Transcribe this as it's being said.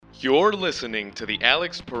You're listening to the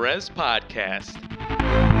Alex Perez Podcast.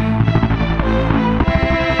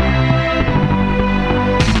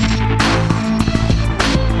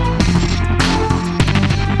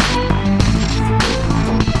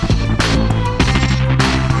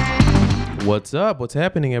 What's up? What's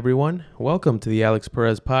happening, everyone? Welcome to the Alex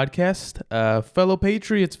Perez Podcast. Fellow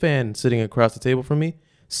Patriots fan sitting across the table from me,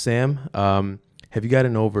 Sam. Have you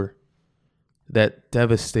gotten over that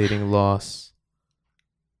devastating loss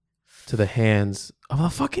to the hands of the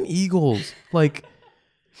fucking Eagles?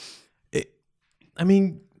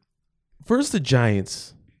 First the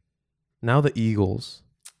Giants, now the Eagles.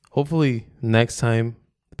 Hopefully next time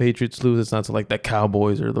the Patriots lose, it's not to like the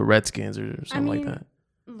Cowboys or the Redskins or something like that.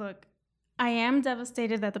 Look, I am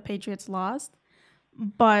devastated that the Patriots lost,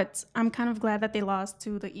 but I'm kind of glad that they lost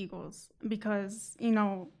to the Eagles because,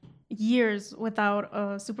 years without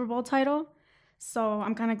a Super Bowl title. So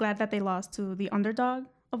I'm kind of glad that they lost to the underdog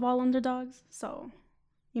of all underdogs. So,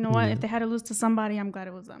 you know what? If they had to lose to somebody, I'm glad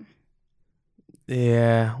it was them.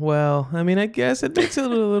 Yeah, well, I guess it makes it a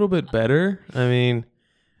little bit better.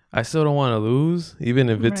 I still don't want to lose, even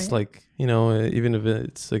if it's even if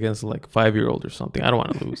it's against like 5-year-old or something. I don't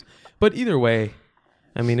want to lose. But either way,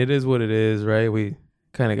 it is what it is, right? We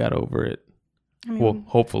kind of got over it. Well,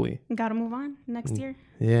 hopefully. Got to move on next year.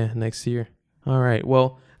 Yeah, next year. All right.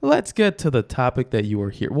 Well, let's get to the topic that you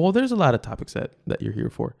are here. Well, there's a lot of topics that you're here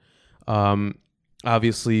for.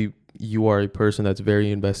 Obviously, you are a person that's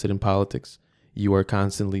very invested in politics. You are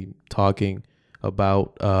constantly talking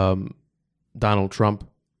about Donald Trump.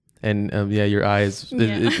 And your eyes,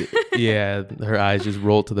 her eyes just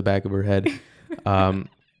rolled to the back of her head.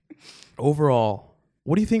 Overall,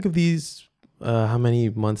 what do you think of these? How many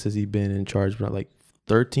months has he been in charge? Like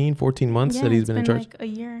 13, 14 months that he's been in charge? Like a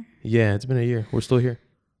year. Yeah, it's been a year. We're still here.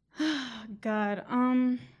 God.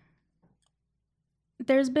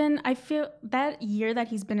 I feel that year that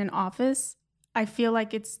he's been in office, I feel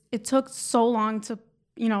like it took so long to,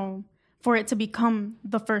 for it to become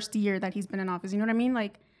the first year that he's been in office. You know what I mean?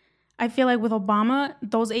 Like, I feel like with Obama,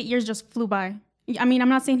 those 8 years just flew by. I'm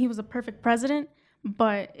not saying he was a perfect president,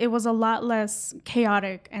 but it was a lot less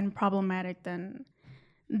chaotic and problematic than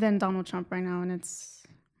Donald Trump right now. And it's,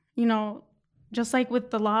 just like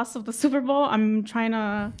with the loss of the Super Bowl, I'm trying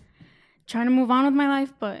to move on with my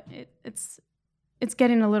life, but it's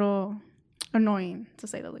getting a little annoying, to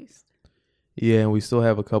say the least. Yeah, and we still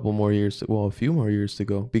have a few more years to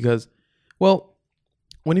go because,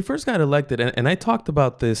 when he first got elected, and I talked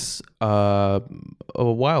about this a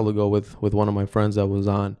while ago with one of my friends that was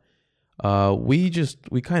on, we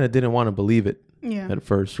kind of didn't want to believe it at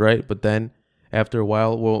first, right? But then after a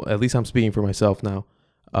while, at least I'm speaking for myself now,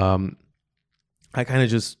 I kind of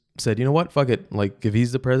just said, you know what, fuck it. Like, if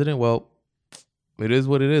he's the president, well, it is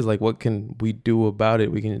what it is. Like, what can we do about it?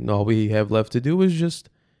 All we have left to do is just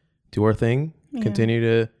do our thing,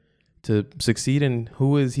 continue to succeed, and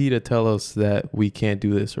who is he to tell us that we can't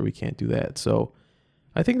do this or we can't do that? So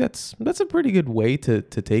I think that's a pretty good way to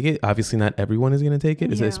take it. Obviously not everyone is going to take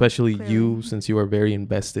it, especially clearly. You, since you are very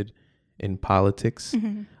invested in politics.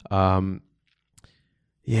 Mm-hmm.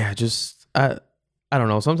 I don't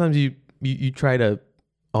know, sometimes you try to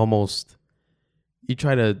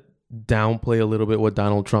downplay a little bit what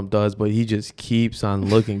Donald Trump does, but he just keeps on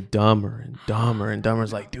looking dumber and dumber and dumber.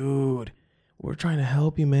 It's like, dude, we're trying to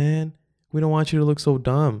help you, man. We don't want you to look so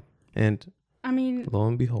dumb. And lo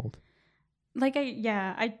and behold.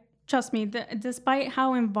 I trust me, despite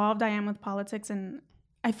how involved I am with politics, and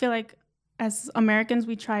I feel like as Americans,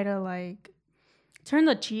 we try to turn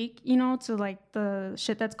the cheek, to the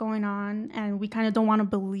shit that's going on. And we kind of don't want to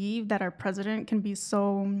believe that our president can be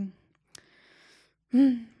so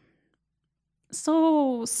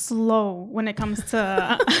slow when it comes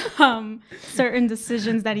to certain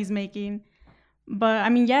decisions that he's making. But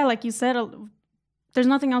like you said, there's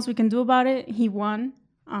nothing else we can do about it. He won,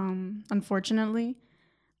 unfortunately.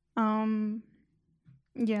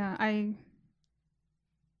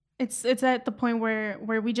 It's at the point where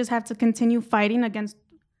we just have to continue fighting against,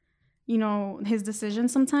 his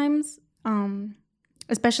decisions sometimes,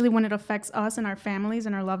 especially when it affects us and our families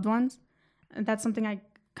and our loved ones. And that's something I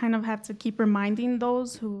kind of have to keep reminding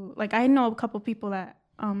those who, I know a couple people that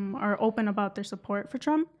are open about their support for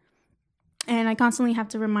Trump. And I constantly have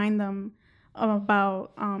to remind them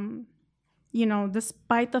about,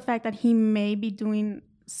 despite the fact that he may be doing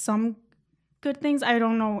some good things, I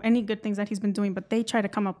don't know any good things that he's been doing, but they try to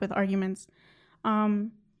come up with arguments.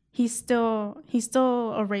 He's still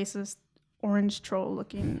a racist, orange troll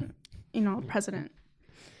looking, president.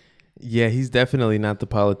 Yeah, he's definitely not the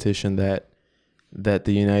politician that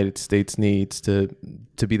the United States needs to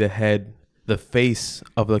be the the face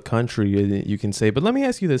of the country, you can say. But let me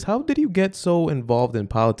ask you this: how did you get so involved in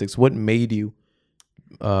politics? What made you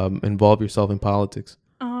involve yourself in politics?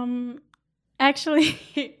 Actually,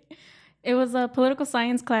 it was a political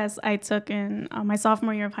science class I took in my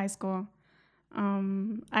sophomore year of high school.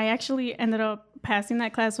 I actually ended up passing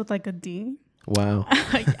that class with like a D. Wow.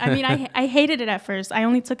 I mean, I hated it at first. I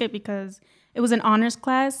only took it because it was an honors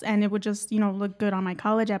class and it would just, look good on my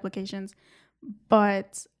college applications.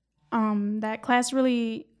 But that class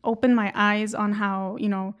really opened my eyes on how,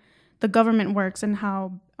 the government works and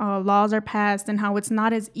how laws are passed and how it's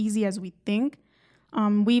not as easy as we think.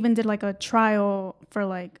 We even did like a trial for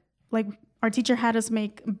like our teacher had us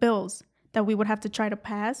make bills that we would have to try to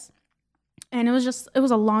pass. And it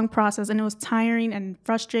was a long process and it was tiring and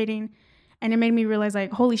frustrating. And it made me realize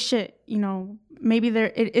like, holy shit, maybe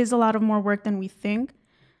it is a lot of more work than we think.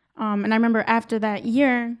 And I remember after that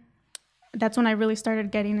year, that's when I really started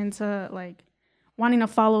getting into like wanting to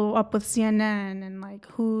follow up with CNN and like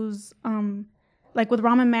who's like with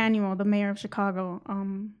Rahm Emanuel, the mayor of Chicago.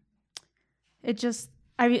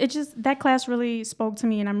 That class really spoke to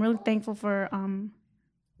me, and I'm really thankful for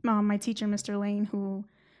my teacher, Mr. Lane, who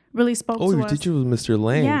really spoke to us. Oh, your teacher was Mr.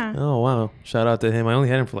 Lane. Yeah. Oh, wow. Shout out to him. I only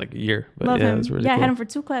had him for like a year, but Love him. It's really cool. cool. I had him for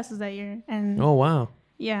 2 classes that year, and oh, wow.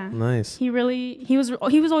 Yeah. Nice. He was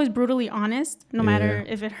always brutally honest, no matter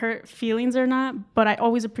if it hurt feelings or not. But I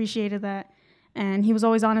always appreciated that, and he was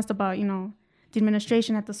always honest about the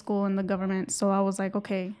administration at the school and the government. So I was like,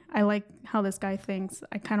 okay, I like how this guy thinks.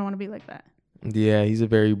 I kind of want to be like that. Yeah, he's a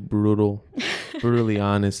very brutally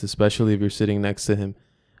honest, especially if you're sitting next to him.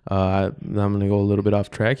 I'm going to go a little bit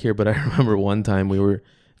off track here, but I remember one time we were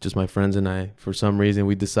just my friends and I, for some reason,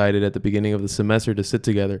 we decided at the beginning of the semester to sit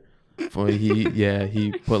together.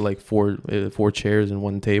 He put like four chairs and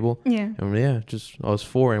one table. Yeah. And just us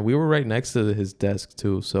 4. And we were right next to his desk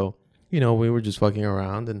too. So, we were just fucking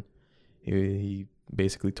around, and he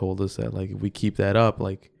basically told us that like, if we keep that up,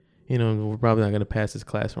 like, we're probably not going to pass this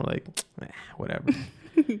class. And we're like, whatever.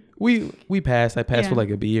 we passed. I passed with like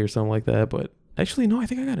a B or something like that. But actually, no, I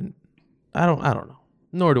think I got an, I don't know.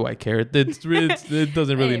 Nor do I care. It doesn't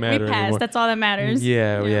really matter we passed. anymore. That's all that matters.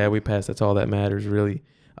 Yeah, we passed. That's all that matters, really.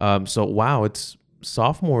 So wow, it's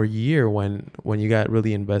sophomore year when you got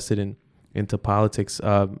really invested into politics.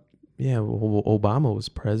 Obama was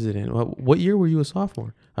president. What year were you a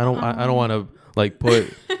sophomore? I don't want to like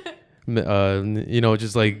put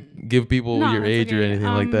just like give people your age or anything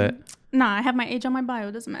like that. Nah, I have my age on my bio.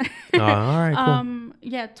 It doesn't matter. All right, cool.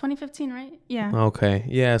 2015, right? Yeah. Okay.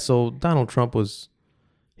 Yeah, so Donald Trump was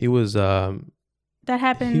that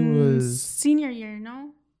happened he was senior year, no?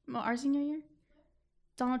 Well, our senior year?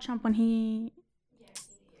 Donald Trump when he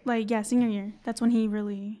senior year. That's when he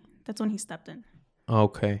stepped in.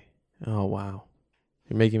 Okay. Oh wow.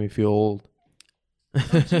 You're making me feel old. Oh,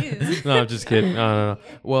 jeez. No, I'm just kidding. No.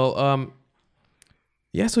 Well,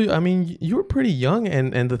 so I mean, you were pretty young,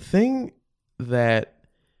 and the thing that's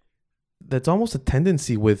almost a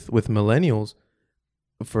tendency with millennials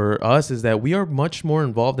for us is that we are much more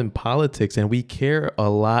involved in politics and we care a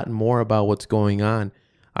lot more about what's going on.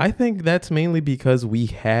 I think that's mainly because we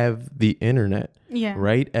have the internet. Yeah.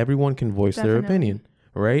 Right? Everyone can voice their opinion,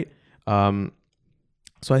 right? So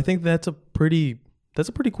I think that's a pretty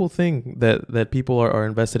cool thing that people are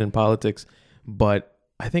invested in politics. But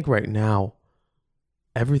I think right now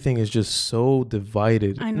everything is just so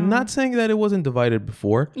divided. I know. Not saying that it wasn't divided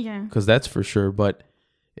before. Yeah. Because that's for sure. But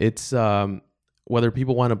it's whether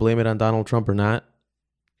people want to blame it on Donald Trump or not,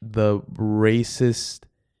 the racist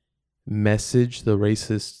message, the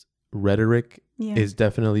racist rhetoric is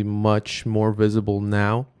definitely much more visible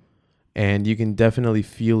now. And you can definitely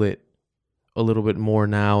feel it a little bit more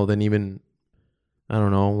now than even, I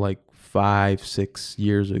don't know, like 5-6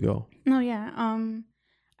 years ago. No, yeah.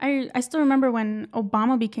 I still remember when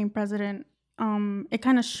Obama became president, it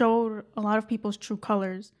kind of showed a lot of people's true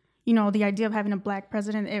colors. The idea of having a black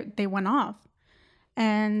president, they went off.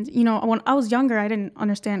 And, when I was younger, I didn't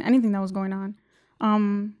understand anything that was going on.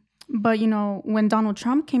 But, when Donald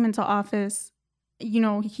Trump came into office,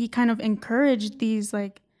 he kind of encouraged these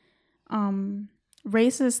like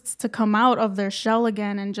racists to come out of their shell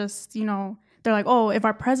again and just, they're like, oh, if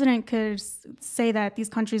our president could say that these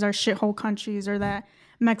countries are shithole countries or that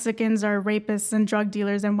Mexicans are rapists and drug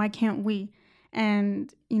dealers, then why can't we?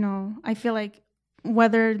 And, I feel like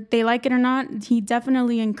whether they like it or not, he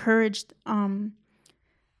definitely encouraged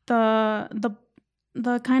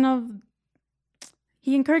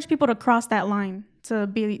he encouraged people to cross that line, to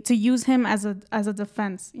use him as a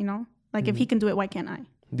defense, like if he can do it, why can't I?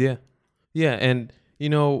 Yeah, and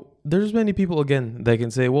there's many people again that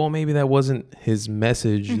can say, well, maybe that wasn't his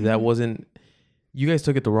message, that wasn't you guys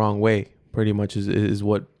took it the wrong way, pretty much is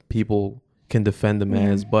what people can defend him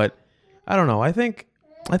as. But I don't know. I think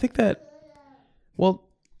that, well,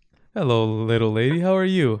 hello, little lady. How are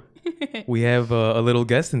you? We have a little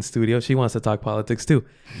guest in studio. She wants to talk politics too.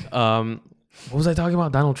 What was I talking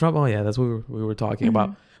about? Donald Trump? Oh, yeah, that's what we were talking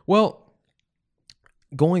about. Well,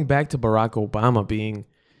 going back to Barack Obama being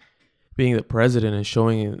the president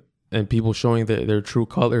and people showing their true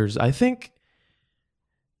colors, I think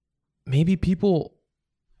maybe people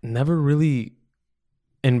never really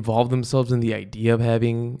involved themselves in the idea of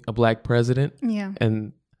having a black president. Yeah.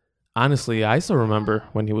 And honestly, I still remember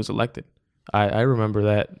when he was elected. I remember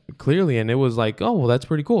that clearly, and it was like, oh, well, that's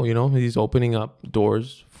pretty cool. You know, he's opening up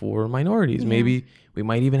doors for minorities. Yeah. Maybe we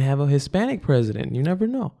might even have a Hispanic president. You never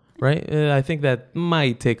know, right? I think that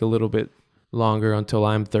might take a little bit longer until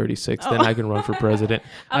I'm 36. Then I can run for president.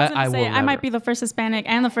 I was going to say, will I might never. be the first Hispanic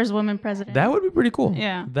and the first woman president. That would be pretty cool.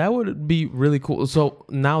 Yeah. That would be really cool. So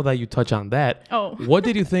now that you touch on that, what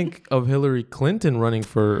did you think of Hillary Clinton running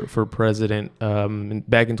for president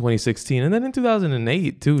back in 2016? And then in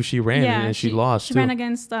 2008, too, she ran and she lost, She too. ran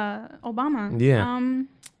against Obama. Yeah.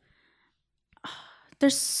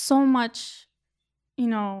 There's so much, you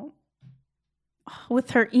know,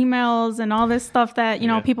 with her emails and all this stuff that, you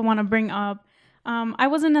know, people want to bring up. I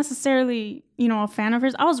wasn't necessarily, you know, a fan of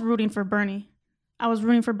hers. I was rooting for Bernie. I was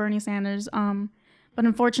rooting for Bernie Sanders. But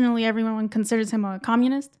unfortunately, everyone considers him a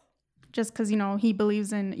communist just because, you know, he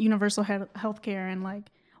believes in universal health care and like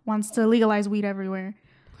wants to legalize weed everywhere.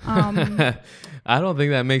 I don't think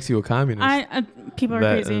that makes you a communist. People are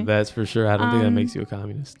crazy. That's for sure. I don't think that makes you a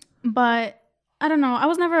communist. But I don't know. I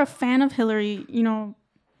was never a fan of Hillary. You know,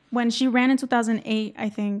 when she ran in 2008, I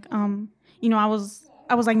think, you know, I was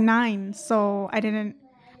like 9, so I didn't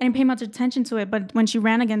pay much attention to it. But when she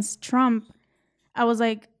ran against Trump, I was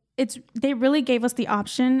like, they really gave us the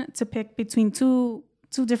option to pick between two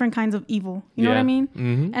different kinds of evil. You know what I mean?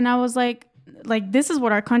 Mm-hmm. And I was like this is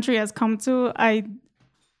what our country has come to.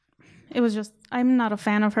 It was just, I'm not a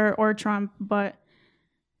fan of her or Trump, but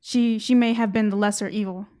she may have been the lesser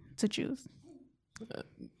evil to choose.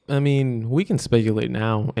 I mean, we can speculate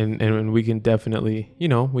now, and we can definitely, you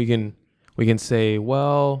know, we can say,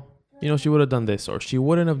 well, you know, she would have done this, or she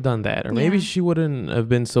wouldn't have done that, or maybe she wouldn't have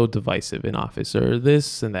been so divisive in office, or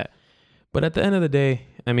this and that. But at the end of the day,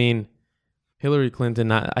 I mean, Hillary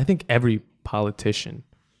Clinton, I think every politician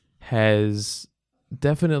has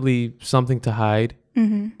definitely something to hide,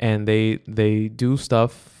 and they do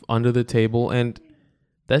stuff under the table, and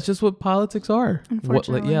that's just what politics are.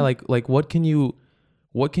 Unfortunately.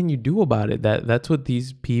 What can you do about it? That's what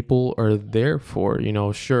these people are there for. You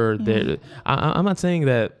know, sure. I'm not saying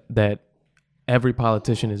that every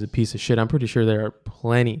politician is a piece of shit. I'm pretty sure there are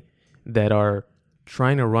plenty that are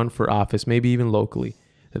trying to run for office, maybe even locally,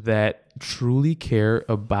 that truly care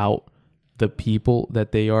about the people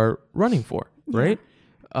that they are running for, right?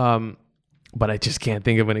 But I just can't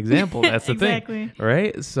think of an example. That's the thing,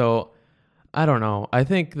 right? So I don't know. I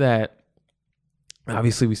think that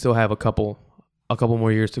obviously we still have a couple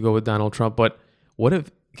more years to go with Donald Trump, but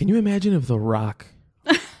can you imagine if The Rock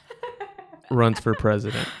runs for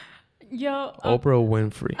president? Oprah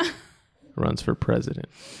Winfrey runs for president.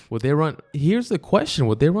 Would they run? Here's the question.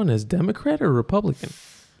 Would they run as Democrat or Republican?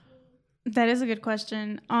 That is a good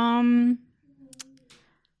question.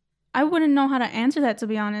 I wouldn't know how to answer that, to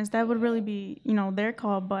be honest. That would really be, you know, their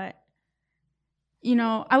call. But, you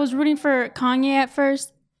know, I was rooting for Kanye at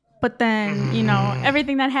first. But then, you know,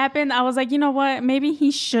 everything that happened, I was like, you know what? Maybe he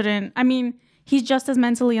shouldn't. I mean, he's just as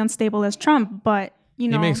mentally unstable as Trump. But, you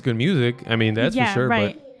know. He makes good music. I mean, that's for sure.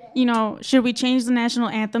 Right. But, you know, should we change the national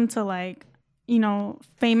anthem to, like, you know,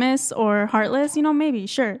 Famous or Heartless? You know, maybe.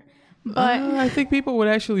 Sure. But I think people would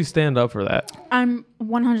actually stand up for that. I'm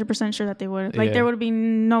 100% sure that they would. Like, there would be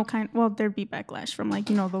there'd be backlash from, like,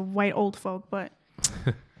 you know, the white old folk, but,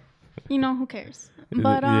 you know, who cares?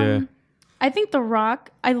 But, I think The Rock,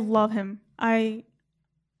 I love him. I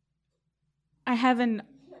have an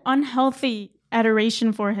unhealthy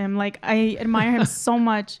adoration for him. Like, I admire him so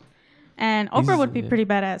much. And Oprah would be pretty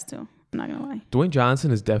badass, too. I'm not going to lie. Dwayne Johnson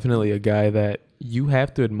is definitely a guy that you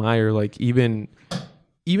have to admire, like, even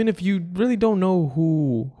if you really don't know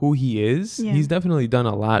who he is, he's definitely done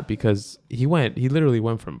a lot, because he literally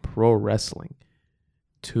went from pro wrestling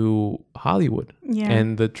to Hollywood. Yeah.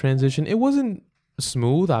 And the transition, it wasn't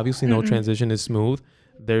smooth. Obviously, no transition is smooth.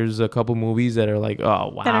 There's a couple movies that are like,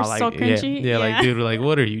 oh wow, that are like so cringy. Yeah, like, dude, like,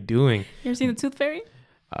 what are you doing? You ever seen The Tooth Fairy?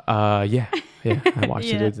 Yeah, I watched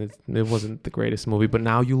it. It wasn't the greatest movie, but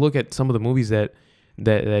now you look at some of the movies that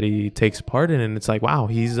that he takes part in, and it's like, wow,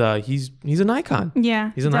 he's an icon.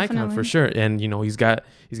 Yeah, He's an icon for sure. And he's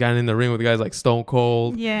gotten in the ring with guys like Stone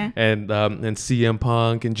Cold, and CM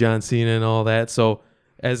Punk and John Cena and all that. So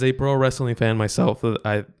as a pro wrestling fan myself,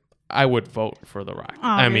 I would vote for The Rock.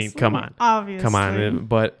 Obviously. I mean, come on.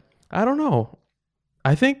 But I don't know.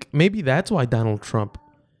 I think maybe that's why Donald Trump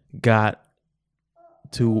got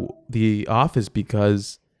to the office,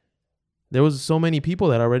 because there was so many people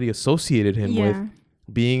that already associated him with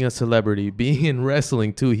being a celebrity, being in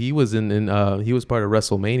wrestling too. He was he was part of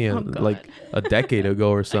WrestleMania like a decade ago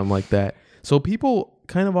or something like that. So people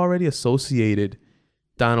kind of already associated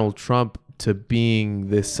Donald Trump to being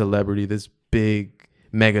this celebrity, this big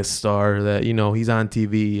mega star that, he's on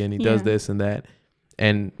TV and he does this and that.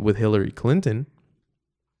 And with Hillary Clinton,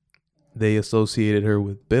 they associated her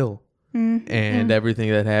with Bill and everything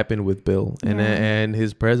that happened with Bill and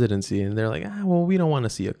his presidency. And they're like, well, we don't want to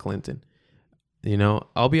see a Clinton.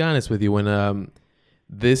 I'll be honest with you. When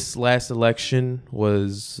this last election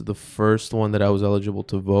was the first one that I was eligible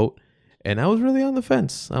to vote, and I was really on the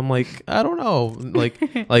fence. I'm like, I don't know.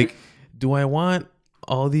 Like, do I want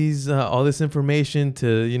all this information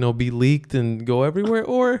to, be leaked and go everywhere?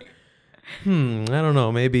 Or, I don't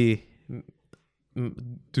know, maybe...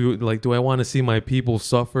 do I want to see my people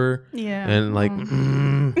suffer? Yeah. And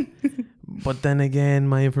but then again,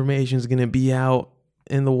 my information is gonna be out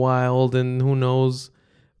in the wild, and who knows?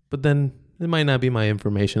 But then it might not be my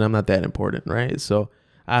information. I'm not that important, right? So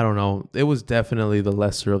I don't know. It was definitely the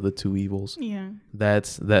lesser of the two evils. Yeah.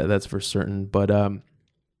 That's for certain. But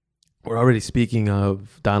we're already speaking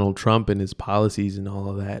of Donald Trump and his policies and all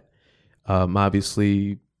of that.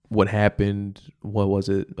 Obviously, what happened, what was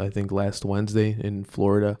it? I think last Wednesday in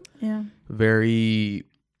Florida. Yeah.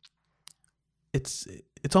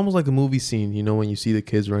 It's almost like a movie scene, when you see the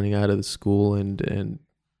kids running out of the school and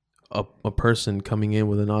a person coming in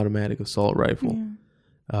with an automatic assault rifle.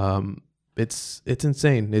 Yeah. It's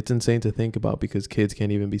insane. It's insane to think about, because kids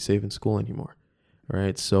can't even be safe in school anymore.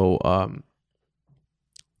 Right? So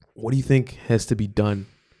what do you think has to be done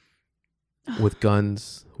with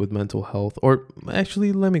guns, with mental health? Or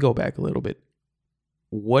actually, let me go back a little bit.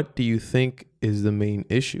 What do you think is the main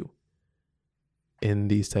issue in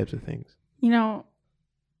these types of things? On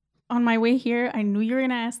my way here, I knew you were going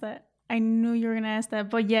to ask that.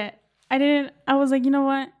 But yet, I didn't. I was like, you know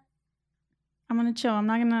what? I'm going to chill. I'm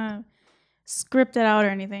not going to script it out or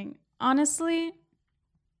anything. Honestly,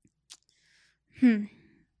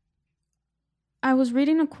 I was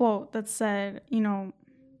reading a quote that said,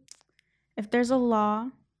 if there's a law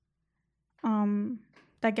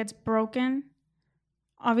that gets broken,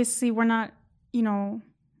 obviously we're not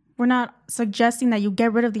suggesting that you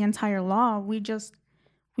get rid of the entire law.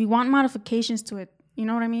 We want modifications to it. You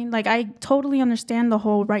know what I mean? Like, I totally understand the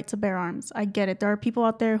whole right to bear arms. I get it. There are people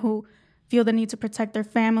out there who feel the need to protect their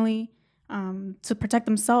family, to protect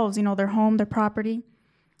themselves, their home, their property.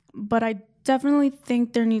 But I definitely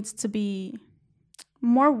think there needs to be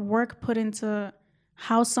more work put into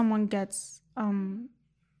how someone gets, a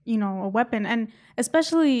weapon. And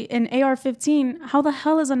especially in AR-15, how the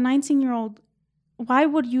hell is a 19-year-old, why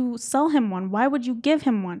would you sell him one? Why would you give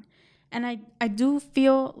him one? And I do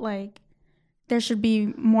feel like there should be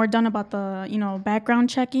more done about the, background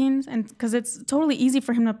checkings. And because it's totally easy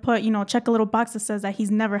for him to put, check a little box that says that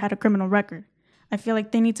he's never had a criminal record. I feel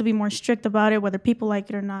like they need to be more strict about it, whether people like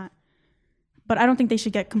it or not. But I don't think they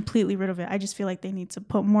should get completely rid of it. I just feel like they need to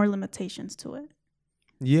put more limitations to it.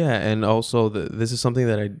 Yeah, and also this is something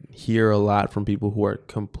that I hear a lot from people who are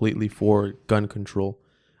completely for gun control.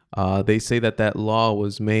 They say that law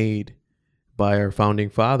was made by our founding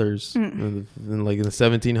fathers in the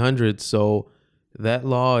 1700s. So that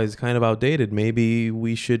law is kind of outdated. Maybe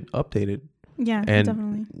we should update it. Yeah, and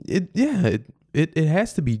definitely. It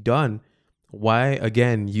has to be done. Why,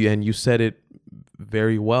 again, you said it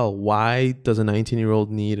very well. Why does a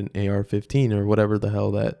 19-year-old need an AR-15 or whatever the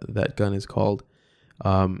hell that gun is called?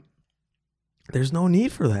 There's no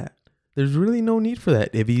need for that. There's really no need for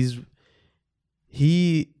that. If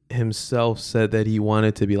he himself said that he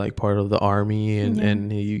wanted to be like part of the army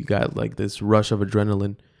and he got like this rush of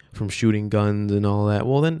adrenaline from shooting guns and all that.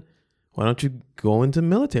 Well, then why don't you go into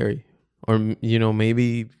military? Or,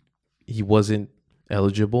 maybe he wasn't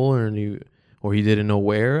eligible or he didn't know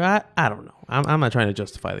where. I don't know. I'm not trying to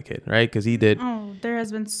justify the kid, right? Because he did. Oh, there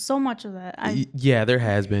has been so much of that. Yeah, there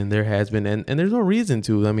has been. And there's no reason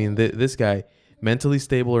to. I mean, this guy, mentally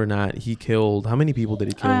stable or not, he killed. How many people did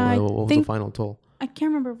he kill? What was the final toll? I can't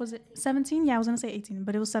remember. Was it 17? Yeah, I was going to say 18,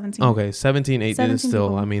 but it was 17. Okay, 17, 18 is still,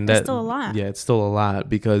 people. I mean, that's still a lot. Yeah, it's still a lot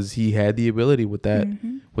because he had the ability with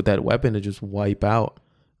that weapon to just wipe out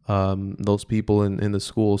those people in the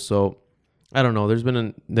school. So I don't know. There's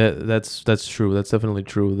been that's true. That's definitely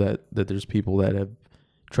true that there's people that have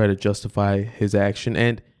tried to justify his action.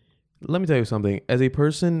 And let me tell you something. As a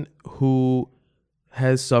person who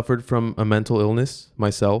has suffered from a mental illness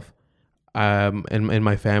myself, and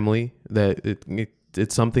my family, that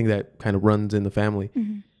it's something that kind of runs in the family.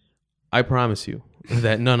 Mm-hmm. I promise you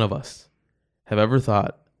that none of us have ever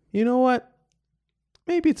thought, you know what?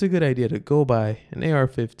 Maybe it's a good idea to go buy an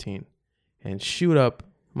AR-15 and shoot up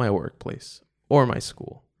my workplace or my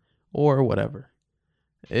school or whatever.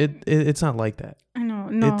 It's not like that. I know.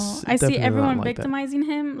 No, I see everyone like victimizing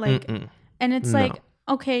him, like, and it's like,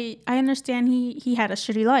 okay, I understand he had a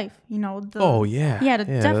shitty life, you know. He had a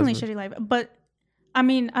definitely shitty life. But I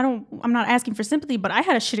mean, I'm not asking for sympathy, but I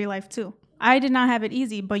had a shitty life too. I did not have it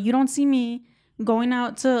easy, but you don't see me going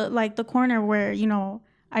out to like the corner where, you know,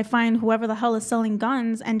 I find whoever the hell is selling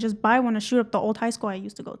guns and just buy one to shoot up the old high school I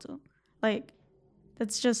used to go to. Like,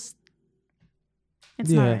 that's just, it's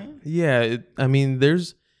not right. Yeah. I mean,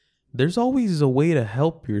 there's always a way to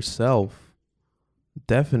help yourself.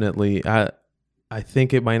 Definitely. I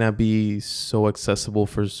think it might not be so accessible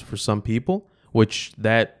for some people, which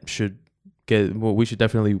we should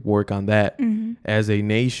definitely work on that. Mm-hmm. As a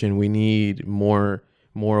nation, we need more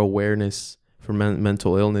awareness for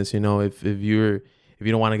mental illness. You know, if you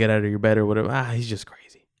don't want to get out of your bed or whatever, he's just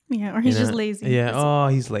crazy. Yeah, or he's just lazy. Yeah,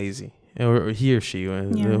 he's lazy, or he or she,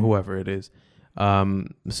 whoever it is.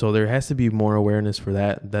 So there has to be more awareness for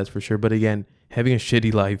that. That's for sure. But again, having a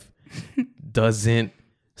shitty life doesn't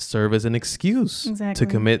serve as an excuse to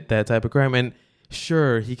commit that type of crime. And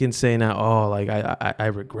sure, he can say now, like I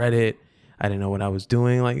regret it. I didn't know what I was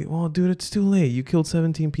doing. Like, well, dude, it's too late. You killed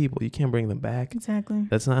 17 people. You can't bring them back. Exactly.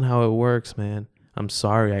 That's not how it works, man. I'm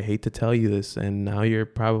sorry. I hate to tell you this. And now you're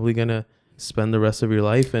probably going to spend the rest of your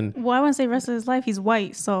life. And well, I wouldn't say rest of his life. He's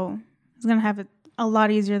white. So he's going to have it a lot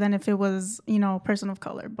easier than if it was, you know, a person of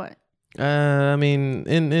color. But I mean,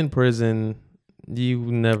 in prison, you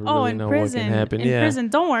never really know what can happen. In prison,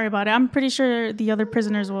 don't worry about it. I'm pretty sure the other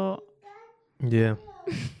prisoners will. Yeah.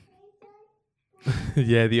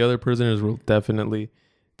 Yeah, the other prisoners will definitely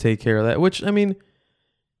take care of that. Which, I mean,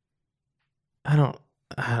 I don't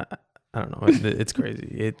know. It's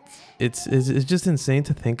crazy. It's just insane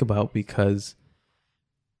to think about, because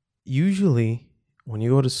usually when you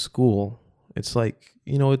go to school, it's like,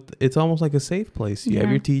 you know, it's almost like a safe place. You have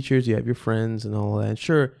your teachers, you have your friends and all that.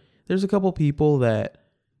 Sure, there's a couple people that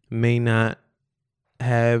may not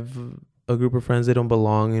have a group of friends. They don't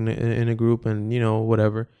belong in a group, and, you know,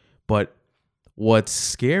 whatever. But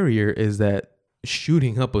what's scarier is that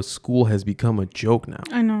shooting up a school has become a joke now.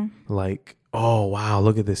 I know. Like, oh, wow,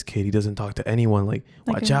 look at this kid. He doesn't talk to anyone. Like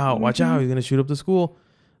watch out. He's going to shoot up the school.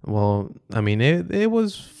 Well, I mean, it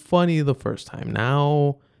was funny the first time.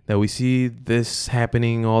 Now that we see this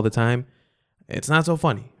happening all the time, it's not so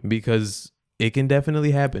funny, because it can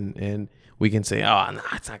definitely happen. And we can say, oh, no,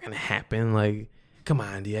 it's not going to happen. Like, come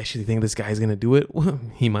on, do you actually think this guy's going to do it?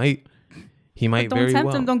 He might. He might very well. Don't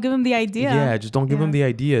tempt him. Don't give him the idea. Yeah, just don't give him the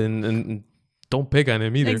idea, and don't pick on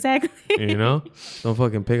him either. Exactly. You know, don't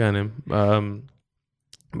fucking pick on him.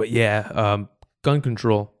 But yeah, gun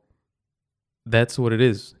control. That's what it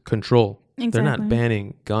is. Control. Exactly. They're not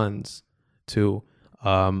banning guns.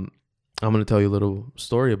 I'm gonna tell you a little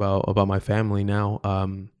story about my family now.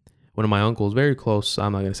 One of my uncles, very close.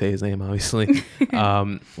 I'm not gonna say his name, obviously.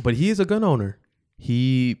 But he is a gun owner.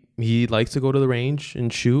 He likes to go to the range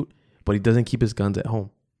and shoot, but he doesn't keep his guns at home.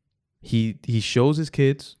 He shows his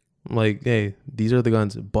kids, like, hey, these are the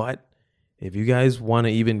guns. But if you guys want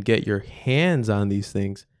to even get your hands on these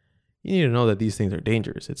things, you need to know that these things are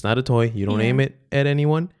dangerous. It's not a toy. You don't aim it at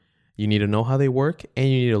anyone. You need to know how they work, and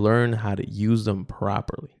you need to learn how to use them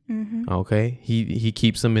properly. Mm-hmm. Okay? He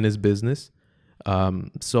keeps them in his business.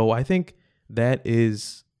 So I think that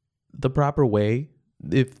is the proper way.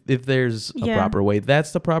 If there's a proper way,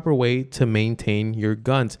 that's the proper way to maintain your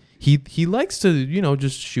guns. He likes to, you know,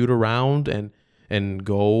 just shoot around and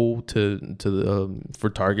go to the for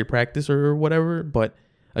target practice or whatever. But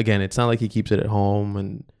again, it's not like he keeps it at home,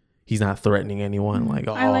 and he's not threatening anyone. Like,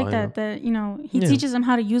 oh, I like that you know, he teaches them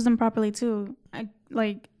how to use them properly too.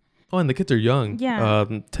 And the kids are young. Yeah.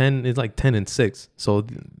 10 is like 10 and 6, so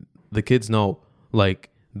the kids know. Like,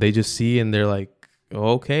 they just see and they're like,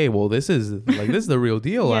 okay, well, this is the real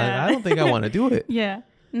deal. I don't think I want to do it. Yeah.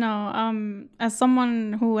 No. As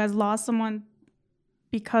someone who has lost someone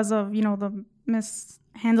because of, you know, the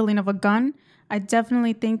mishandling of a gun, I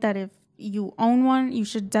definitely think that if you own one, you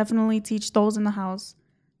should definitely teach those in the house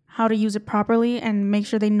how to use it properly, and make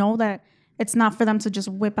sure they know that it's not for them to just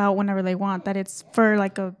whip out whenever they want, that it's for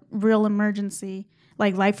like a real emergency.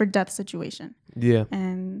 like life or death situation. Yeah.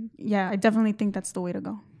 And yeah, I definitely think that's the way to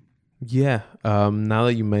go. Yeah. Now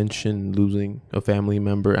that you mentioned losing a family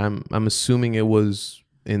member, I'm assuming it was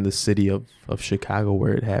in the city of Chicago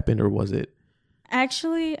where it happened, or was it?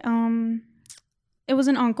 Actually, it was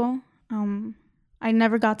an uncle. I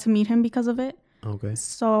never got to meet him because of it. Okay.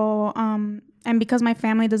 So, and because my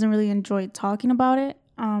family doesn't really enjoy talking about it,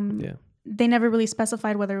 Yeah. they never really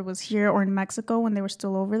specified whether it was here or in Mexico when they were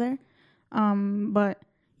still over there. But,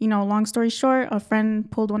 you know, long story short, a friend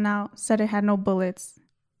pulled one out, said it had no bullets.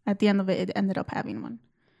 At the end of it, it ended up having one.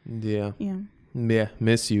 Yeah. Yeah. Yeah.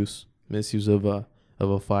 Misuse of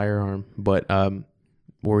a firearm. But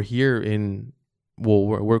we're here in, well,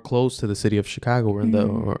 we're close to the city of Chicago. We're in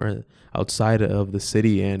or outside of the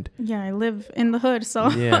city, and Yeah, I live in the hood, so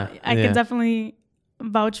Yeah, I yeah. can definitely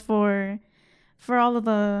vouch for all of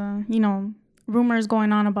the, you know, rumors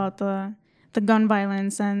going on about the gun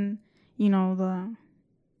violence and, you know,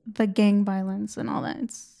 the gang violence and all that.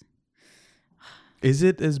 is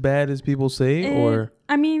it as bad as people say, or?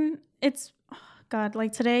 I mean, it's God,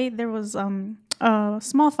 like today there was a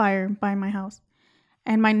small fire by my house,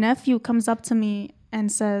 and my nephew comes up to me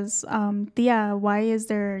and says, Tia, why is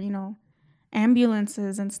there, you know,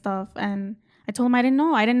 ambulances and stuff? And I told him I didn't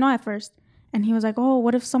know at first. And he was like, oh,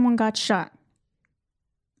 what if someone got shot?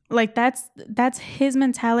 Like that's his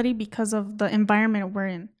mentality because of the environment we're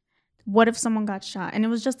in. What if someone got shot? And it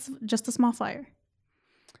was just a small fire.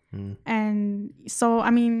 And so, I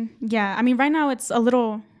mean, yeah, I mean, right now it's a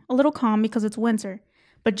little calm because it's winter,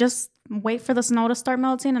 but just wait for the snow to start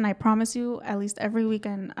melting. And I promise you, at least every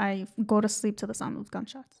weekend, I go to sleep to the sound of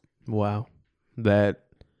gunshots. Wow. That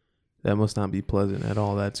must not be pleasant at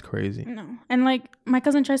all. That's crazy. No. And like my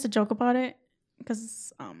cousin tries to joke about it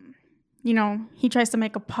because, you know, he tries to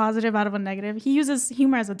make a positive out of a negative. He uses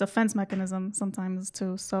humor as a defense mechanism sometimes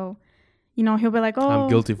too. So, you know, he'll be like, oh, I'm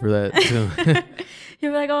guilty for that too.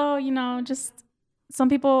 he'll be like, oh, you know, just some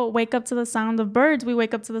people wake up to the sound of birds. We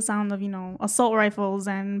wake up to the sound of, you know, assault rifles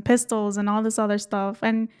and pistols and all this other stuff.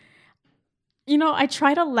 And, you know, I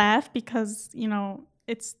try to laugh because, you know,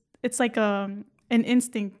 it's like an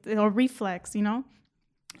instinct or reflex, you know?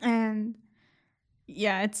 And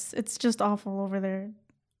yeah, it's just awful over there.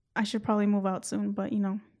 I should probably move out soon, but you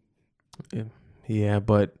know. Yeah,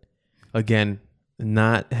 but again,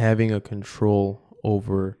 not having a control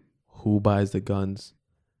over who buys the guns,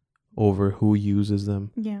 over who uses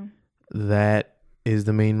them. Yeah. That is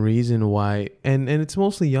the main reason why, and it's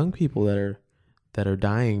mostly young people that are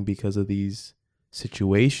dying because of these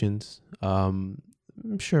situations. I'm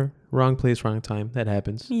sure wrong place, wrong time. That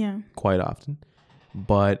happens. Yeah. Quite often.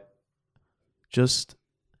 But just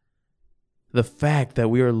the fact that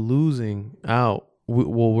we are losing out,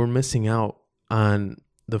 we're missing out on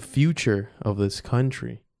the future of this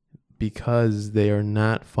country because they are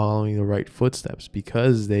not following the right footsteps,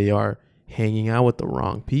 because they are hanging out with the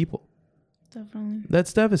wrong people. Definitely.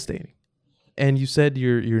 That's devastating. And you said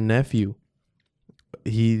your nephew,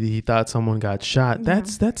 he thought someone got shot. Yeah.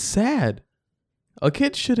 That's sad. A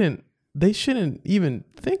kid shouldn't even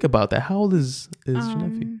think about that. How old is your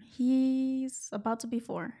nephew? He's about to be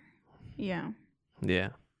 4. Yeah. Yeah.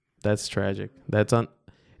 That's tragic.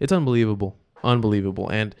 It's unbelievable. Unbelievable.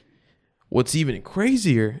 And what's even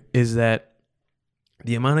crazier is that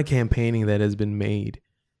the amount of campaigning that has been made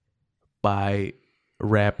by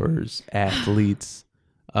rappers, athletes,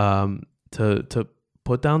 to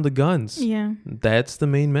put down the guns. Yeah. That's the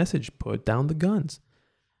main message. Put down the guns.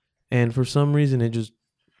 And for some reason,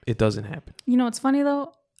 it doesn't happen. You know, it's funny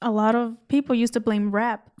though. A lot of people used to blame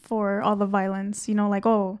rap for all the violence. You know, like,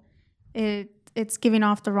 oh, it's giving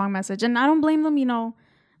off the wrong message. And I don't blame them, you know,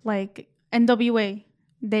 like NWA.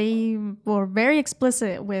 They were very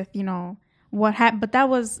explicit with, you know, what happened. But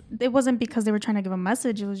it wasn't because they were trying to give a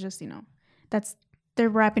message. It was just, you know, they're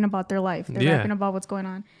rapping about their life. They're rapping about what's going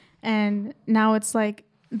on. And now it's like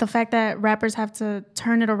the fact that rappers have to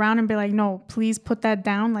turn it around and be like, no, please put that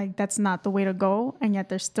down. Like, that's not the way to go. And yet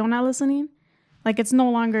they're still not listening. Like, it's no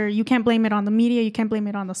longer, you can't blame it on the media. You can't blame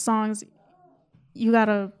it on the songs. You got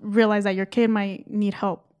to realize that your kid might need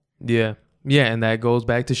help. Yeah. Yeah. And that goes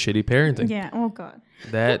back to shitty parenting. Yeah. Oh, God.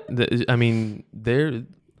 I mean,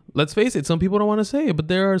 let's face it, some people don't want to say it, but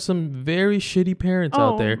there are some very shitty parents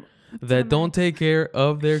out there that don't take care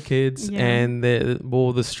of their kids, and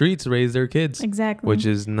the streets raise their kids. Exactly. Which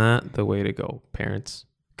is not the way to go. Parents,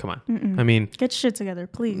 come on. Mm-mm. I mean, get shit together,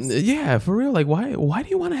 please. Yeah, for real. Like, why do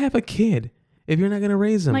you want to have a kid if you're not going to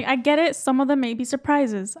raise them? Like, I get it. Some of them may be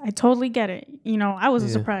surprises. I totally get it. You know, I was a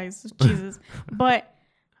surprise. Jesus. But,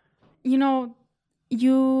 you know,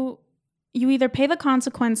 you either pay the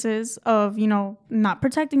consequences of, you know, not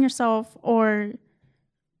protecting yourself, or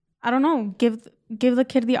I don't know, give the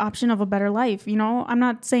kid the option of a better life. You know, I'm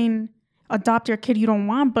not saying adopt your kid you don't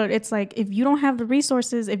want, but it's like, if you don't have the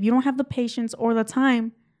resources, if you don't have the patience or the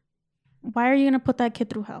time, why are you going to put that kid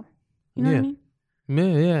through hell? You know what I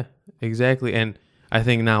mean? Yeah, exactly. And I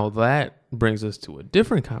think now that brings us to a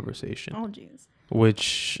different conversation. Oh, jeez.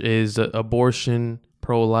 Which is abortion,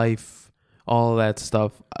 pro-life, all that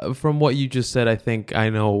stuff. From what you just said, I think I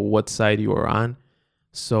know what side you are on.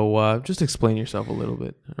 So just explain yourself a little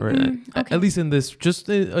bit, right? Okay. At least in this, just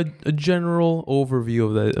a general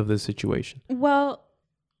overview of the situation. Well,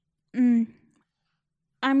 I'm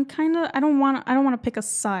kind of, I don't want to pick a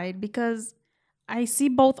side, because I see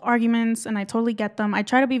both arguments and I totally get them. I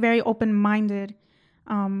try to be very open-minded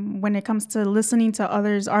when it comes to listening to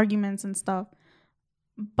others' arguments and stuff.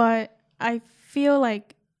 But I feel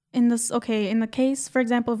like in the case, for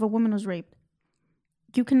example, if a woman was raped,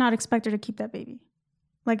 you cannot expect her to keep that baby.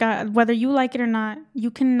 Like, whether you like it or not,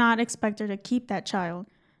 you cannot expect her to keep that child.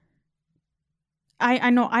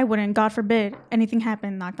 I know I wouldn't. God forbid anything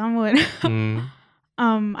happened. Knocked on wood.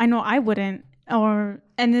 I know I wouldn't. And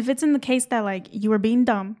if it's in the case that, like, you were being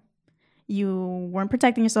dumb, you weren't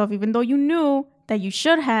protecting yourself, even though you knew that you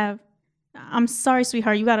should have, I'm sorry,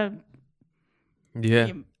 sweetheart. You gotta.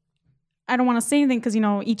 Yeah. I don't want to say anything, because, you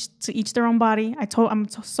know, each their own body. I'm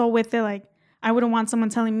so with it. Like, I wouldn't want someone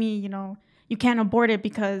telling me, you know, you can't abort it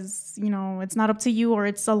because, you know, it's not up to you, or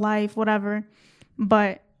it's a life, whatever.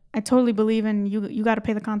 But I totally believe in you got to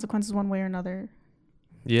pay the consequences one way or another.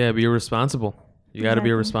 Yeah, be responsible. You got to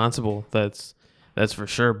be responsible. That's for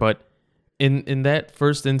sure. But in that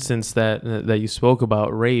first instance that you spoke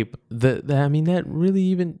about, rape, I mean, that really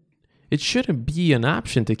even, it shouldn't be an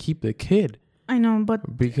option to keep the kid. I know,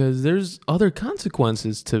 but because there's other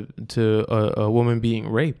consequences to a woman being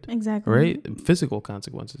raped. Exactly. Right? Physical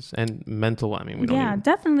consequences and mental. I mean,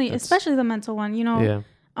 definitely, especially the mental one. You know. Yeah.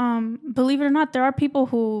 Believe it or not, there are people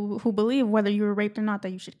who believe, whether you were raped or not,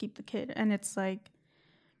 that you should keep the kid, and it's like,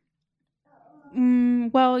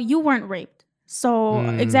 well, you weren't raped, so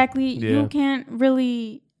exactly, you can't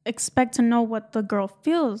really expect to know what the girl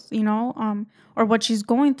feels, you know, or what she's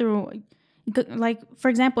going through. Like, for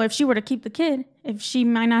example, if she were to keep the kid, if she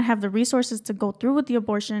might not have the resources to go through with the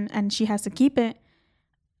abortion and she has to keep it,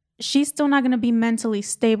 she's still not going to be mentally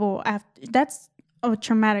stable after. That's a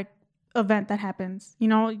traumatic event that happens. You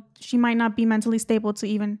know, she might not be mentally stable to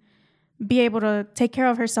even be able to take care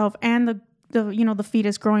of herself and the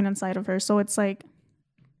fetus growing inside of her. So it's like,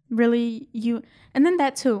 really, and then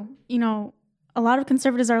that too, you know, a lot of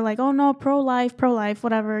conservatives are like, oh no, pro-life,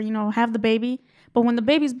 whatever, you know, have the baby. But when the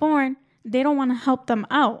baby's born, they don't want to help them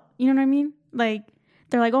out. You know what I mean? Like,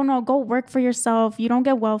 they're like, oh no, go work for yourself. You don't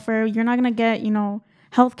get welfare. You're not going to get, you know,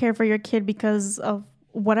 health care for your kid because of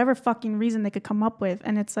whatever fucking reason they could come up with.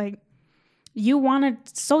 And it's like, you wanted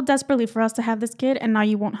so desperately for us to have this kid, and now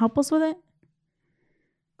you won't help us with it?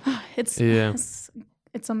 It's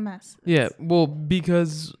a mess. Yeah, well,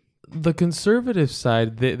 because the conservative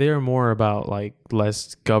side, they are more about, like,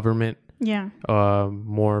 less government. Yeah.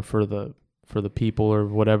 More for the people or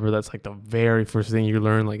whatever. That's like the very first thing you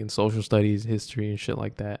learn, like in social studies, history, and shit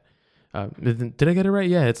like that. Did I get it right?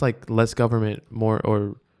 Yeah, it's like less government, more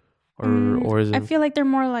or is it? I feel like they're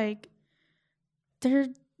more like, they're,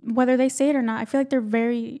 whether they say it or not, I feel like they're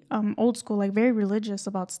very old school, like very religious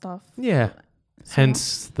about stuff. Yeah. So,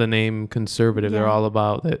 hence the name conservative. Yeah. They're all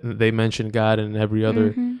about, they mention God and every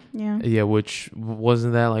other. Yeah, which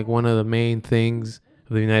wasn't that like one of the main things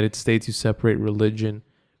of the United States, you separate religion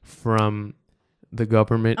from the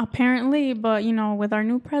government? Apparently, but you know, with our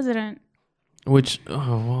new president. Which,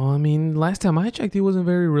 well, I mean, last time I checked, he wasn't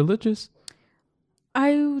very religious.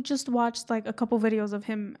 I just watched like a couple videos of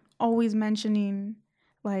him always mentioning,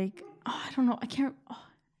 like, I don't know, I can't.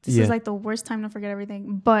 This is like the worst time to forget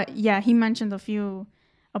everything. But yeah, he mentioned a few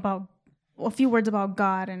words about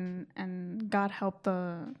God and God help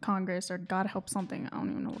the Congress, or God help something. I don't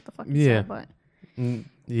even know what the fuck he said, but.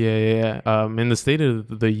 Yeah. In the State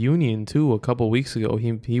of the Union too, a couple weeks ago,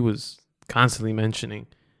 he was constantly mentioning,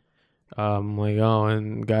 like, oh,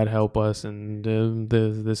 and God help us, and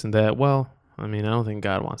this and that. Well, I mean, I don't think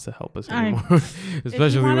God wants to help us anymore,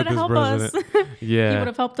 especially with this president. Yeah, he would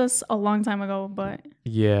have helped us a long time ago, but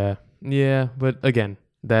yeah. But again,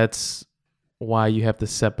 that's why you have to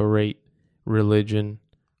separate religion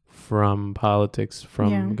from politics,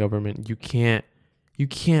 from government. You can't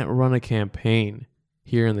run a campaign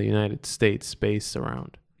here in the United States based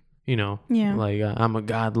around, you know, like I'm a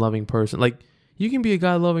God-loving person. Like, you can be a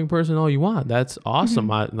God-loving person all you want. That's awesome.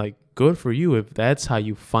 Like, good for you. If that's how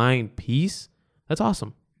you find peace, that's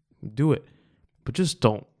awesome. Do it. But just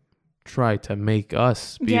don't try to make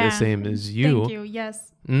us be the same as you. Thank you.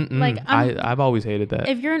 Yes. Like I've always hated that.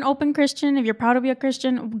 If you're an open Christian, if you're proud to be a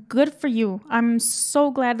Christian, good for you. I'm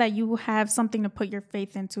so glad that you have something to put your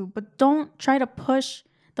faith into, but don't try to push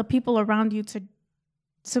the people around you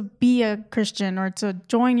to be a Christian or to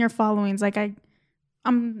join your followings. Like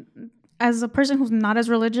I'm as a person who's not as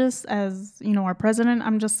religious as, you know, our president,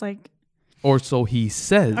 I'm just like, or so he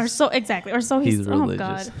says. Or so exactly. Or so he's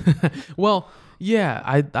religious. Oh God. Well, yeah,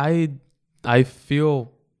 I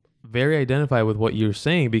feel very identified with what you're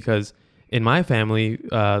saying, because in my family,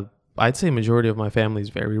 I'd say majority of my family is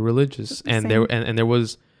very religious, and Same. there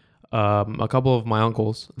was a couple of my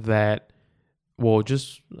uncles that, well,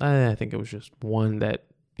 just I think it was just one that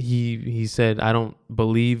he said, I don't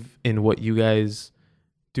believe in what you guys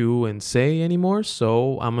do and say anymore,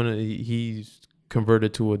 so he's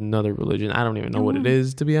converted to another religion. I don't even know what it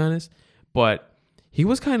is, to be honest, but he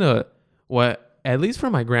was kind of at least for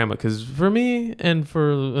my grandma, because for me and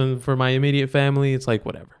for my immediate family, it's like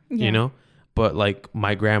whatever, you know. But like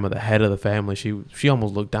my grandma, the head of the family, she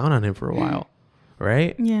almost looked down on him for a while,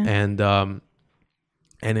 right? Yeah.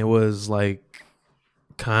 And it was like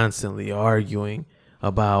constantly arguing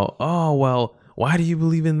about, oh well, why do you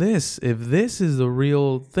believe in this if this is the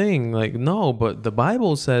real thing? Like, no, but the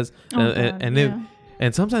Bible says,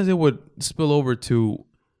 and sometimes it would spill over to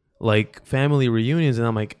like family reunions, and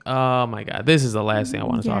I'm like, oh my God, this is the last thing I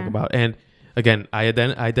want to talk about. And again, I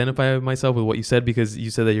identify myself with what you said, because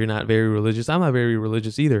you said that you're not very religious. I'm not very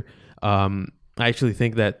religious either. I actually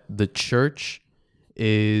think that the church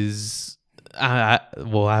is, I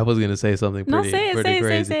was going to say something pretty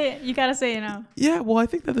crazy. Say it. You got to say it now. Yeah, well, I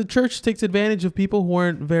think that the church takes advantage of people who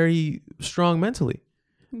aren't very strong mentally.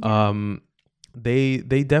 Yeah. They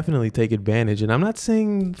definitely take advantage, and I'm not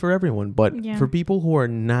saying for everyone, but for people who are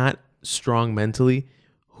not strong mentally,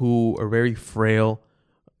 who are very frail,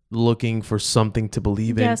 looking for something to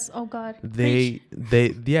believe in. Yes. Oh God. They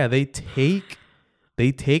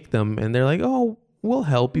take them, and they're like, oh, we'll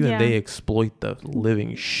help you, and they exploit the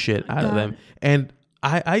living shit out of them. And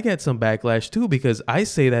I get some backlash too, because I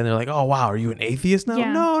say that and they're like, oh wow, are you an atheist now?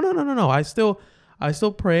 No. I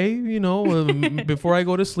still pray, you know, before I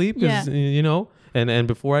go to sleep, because you know, and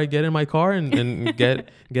before I get in my car and get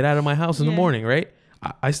out of my house in the morning, right?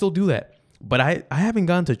 I still do that, but I haven't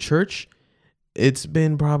gone to church. It's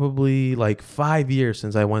been probably like 5 years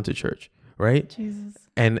since I went to church, right? Jesus.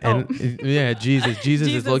 And yeah, Jesus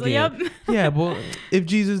is looking at. Yeah, well, if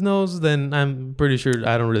Jesus knows, then I'm pretty sure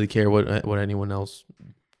I don't really care what anyone else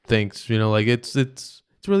thinks. You know, like it's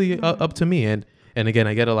really up to me. And again,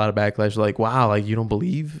 I get a lot of backlash, like, wow, like you don't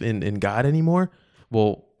believe in God anymore.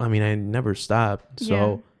 Well, I mean, I never stopped.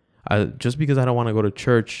 So just because I don't want to go to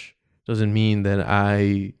church doesn't mean that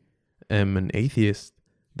I am an atheist.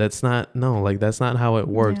 That's not how it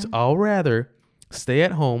works. Yeah. I'll rather stay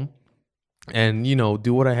at home and, you know,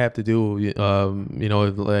 do what I have to do. You know,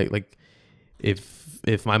 like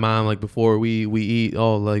if my mom, like before we eat,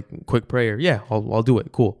 oh, like quick prayer. Yeah, I'll do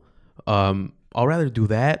it. Cool. I'll rather do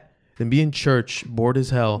that than be in church bored as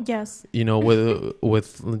hell. Yes. You know,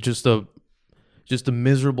 with just a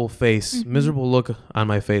miserable face, miserable look on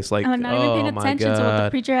my face, like, I'm not even paying attention to what the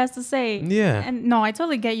preacher has to say. Yeah. And no, I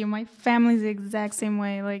totally get you. My family's the exact same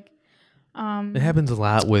way. Like, it happens a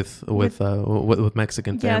lot with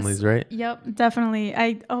Mexican families, right? Yep, definitely.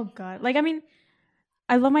 Oh God, like I mean,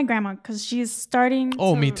 I love my grandma because she's starting.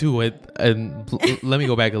 Oh, me too. And let me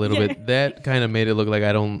go back a little bit. That kind of made it look like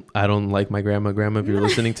I don't like my grandma. Grandma, if you're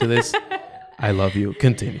listening to this, I love you.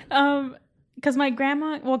 Continue. Because my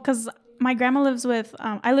grandma lives with.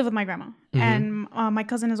 I live with my grandma, and my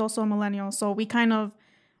cousin is also a millennial. So we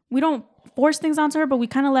don't force things onto her, but we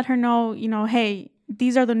kind of let her know, you know, hey,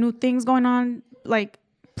 these are the new things going on. Like,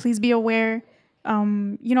 please be aware.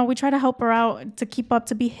 You know, we try to help her out to keep up,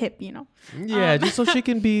 to be hip, you know. Yeah, just so she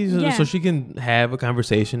can be, so she can have a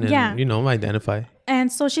conversation and, you know, identify. And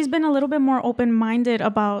so she's been a little bit more open-minded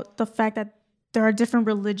about the fact that there are different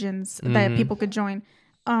religions that people could join.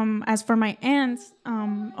 As for my aunts,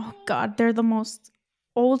 oh God, they're the most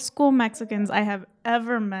old school Mexicans I have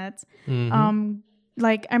ever met.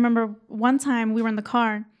 Like I remember one time we were in the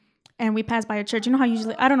car and we passed by a church. You know how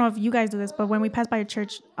usually, I don't know if you guys do this, but when we pass by a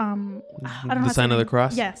church, I don't know. The sign of the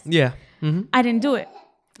cross? Yes. Yeah. I didn't do it.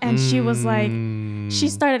 And she was like, she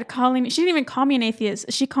started calling me. She didn't even call me an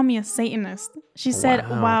atheist. She called me a Satanist. She said,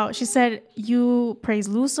 wow. She said, you praise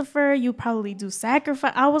Lucifer. You probably do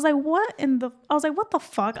sacrifice. I was like, what the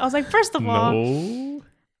fuck? I was like, first of all,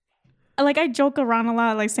 like I joke around a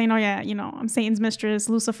lot, like saying, oh yeah, you know, I'm Satan's mistress,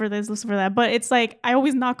 Lucifer this, Lucifer that. But it's like, I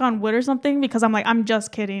always knock on wood or something because I'm like, I'm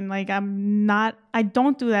just kidding. Like I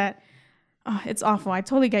don't do that. Oh, it's awful. I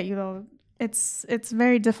totally get you though. It's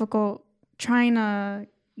very difficult trying to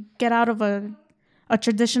get out of a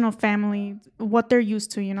traditional family, what they're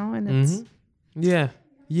used to, and it's Yeah,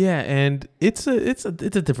 and it's a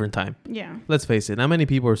different time. yeah. Let's face it. Not many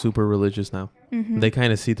people are super religious now. Mm-hmm. They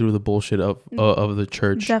kind of see through the bullshit of the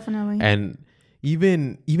church. Definitely. And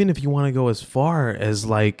even if you want to go as far as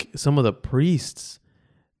like some of the priests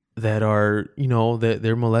that are, that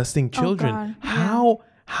they're molesting children. God. Yeah.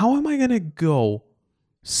 How am I gonna go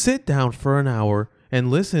sit down for an hour and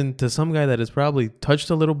listen to some guy that has probably touched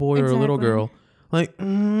a little boy or a little girl? Like,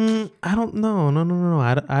 I don't know. No.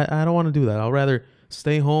 I don't want to do that. I'll rather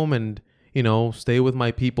stay home and, stay with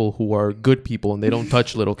my people who are good people and they don't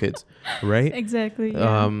touch little kids. Right? Exactly.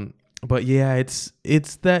 Yeah. But yeah,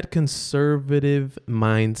 it's that conservative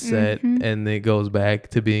mindset, and it goes back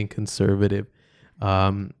to being conservative.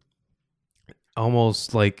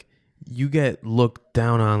 Almost like you get looked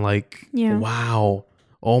down on, like, wow,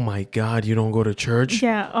 oh my God, you don't go to church?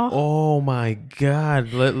 Yeah. Oh my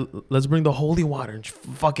God, let's bring the holy water and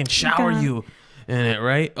fucking shower you in it,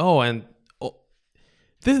 right? Oh, and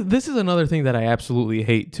this is another thing that I absolutely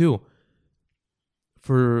hate too.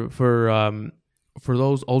 For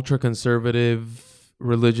those ultra conservative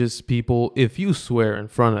religious people, if you swear in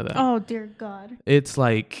front of them, oh dear God, it's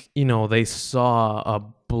like, they saw a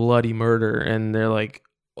bloody murder and they're like,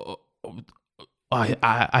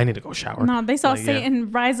 I need to go shower. No, they saw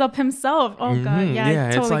Satan rise up himself. Oh God, yeah.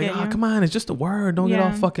 I totally it's like, get you. Come on, it's just a word. Don't get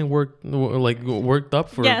all fucking worked up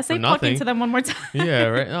for say nothing. fucking to them one more time. Yeah,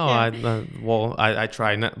 right. Oh, I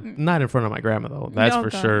try not in front of my grandma though. That's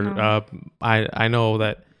for sure. No. I know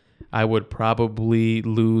that I would probably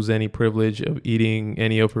lose any privilege of eating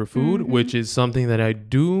any of her food, which is something that I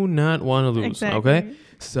do not want to lose. Exactly. Okay,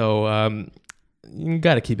 so you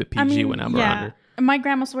got to keep it PG when I'm around her. My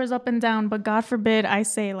grandma swears up and down, but God forbid I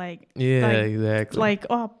say exactly. Like,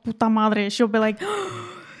 oh, puta madre. She'll be like,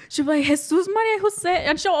 Jesus, Maria, Jose.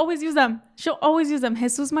 And she'll always use them.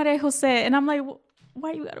 Jesus, Maria, Jose. And I'm like,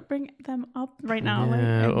 why you gotta bring them up right now?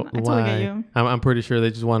 Yeah, I totally get you. I'm pretty sure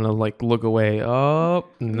they just want to like look away. Oh,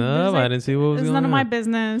 no, I didn't see what was going on. It's none of my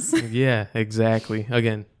business. Yeah, exactly.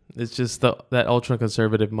 Again, it's just that ultra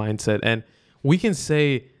conservative mindset. And we can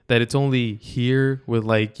say that it's only here with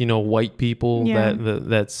like, white people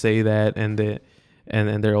that say that and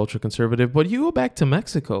they're ultra conservative. But you go back to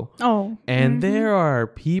Mexico. Oh. And there are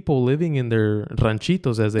people living in their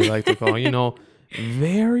ranchitos, as they like to call,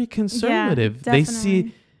 very conservative. Yeah,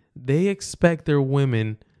 they expect their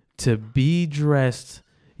women to be dressed,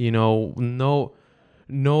 no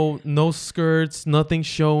skirts, nothing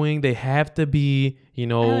showing. They have to be,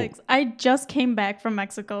 Alex, I just came back from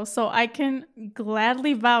Mexico, so I can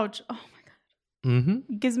gladly vouch. Oh my God.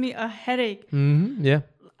 It gives me a headache. Yeah.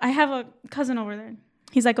 I have a cousin over there.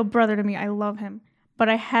 He's like a brother to me. I love him. But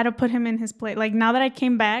I had to put him in his place. Like, now that I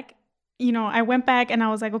came back, I went back and I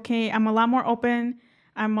was like, okay, I'm a lot more open.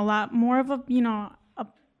 I'm a lot more of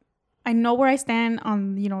I know where I stand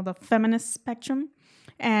on, the feminist spectrum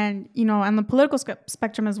and, on the political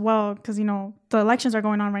spectrum as well. Because, the elections are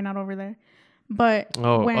going on right now over there. But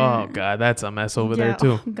oh God, that's a mess over there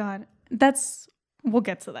too. Oh God, we'll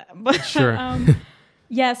get to that. But sure.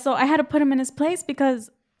 So I had to put him in his place because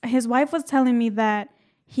his wife was telling me that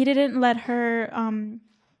he didn't let her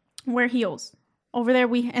wear heels. Over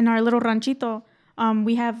there, in our little ranchito,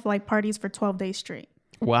 we have like parties for 12 days straight.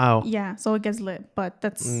 Wow. Yeah, so it gets lit, but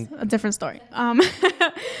that's a different story.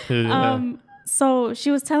 So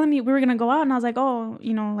she was telling me we were going to go out and I was like, oh,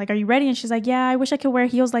 like, are you ready? And she's like, yeah, I wish I could wear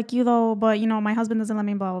heels like you though. But, my husband doesn't let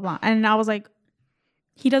me, blah, blah, blah. And I was like,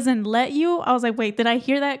 he doesn't let you? I was like, wait, did I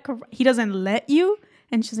hear that? He doesn't let you?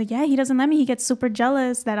 And she's like, yeah, he doesn't let me. He gets super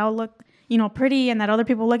jealous that I'll look, pretty and that other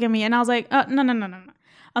people look at me. And I was like, no.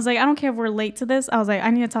 I was like, I don't care if we're late to this. I was like, I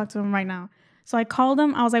need to talk to him right now. So I called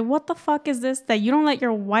him. I was like, what the fuck is this that you don't let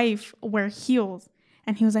your wife wear heels?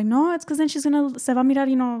 And he was like, no, it's because then she's going to, se va a mirar,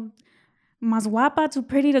 más guapa, too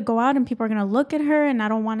pretty to go out and people are going to look at her and I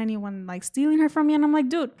don't want anyone like stealing her from me. And I'm like,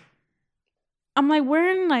 dude, we're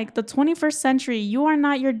in like the 21st century. You are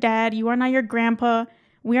not your dad. You are not your grandpa.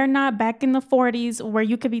 We are not back in the 40s where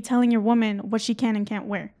you could be telling your woman what she can and can't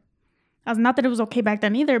wear. Not that it was okay back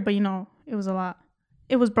then either, but it was a lot.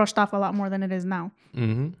 It was brushed off a lot more than it is now.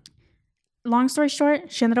 Long story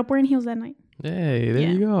short, she ended up wearing heels that night. Hey,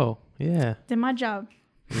 there you go. Yeah. Did my job.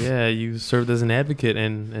 Yeah, you served as an advocate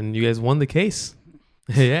and you guys won the case.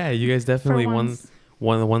 Yeah, you guys definitely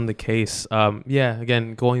won the case.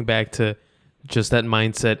 Again, going back to just that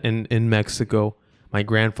mindset in Mexico, my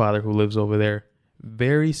grandfather who lives over there,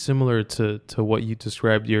 very similar to what you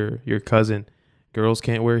described your cousin. Girls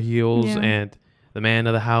can't wear heels and The man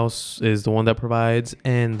of the house is the one that provides,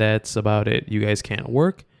 and that's about it. You guys can't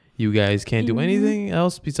work. You guys can't do anything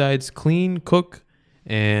else besides clean, cook,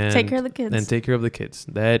 and take care of the kids. And take care of the kids.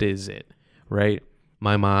 That is it, right?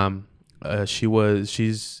 My mom,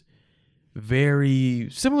 she's very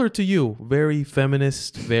similar to you, very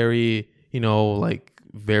feminist, very, like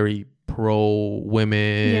very pro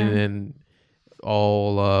women and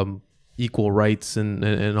all equal rights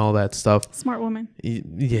and all that stuff. Smart woman.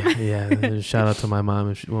 Yeah. Shout out to my mom.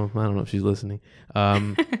 I don't know if she's listening.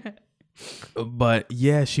 But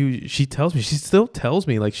yeah, she tells me, she still tells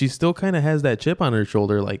me, like, she still kind of has that chip on her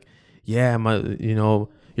shoulder. Like, yeah,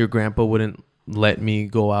 your grandpa wouldn't let me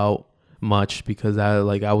go out much because I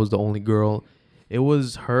was the only girl. It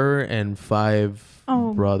was her and 5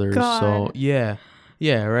 brothers. God. So yeah,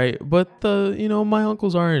 right. But my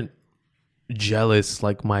uncles aren't jealous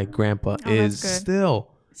like my grandpa is.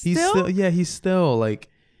 Still. He's still like,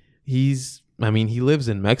 he lives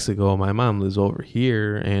in Mexico. My mom lives over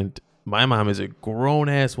here, and my mom is a grown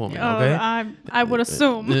ass woman. Okay, I would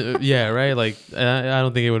assume. Yeah, right. Like, I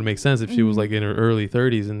don't think it would make sense if she was like in her early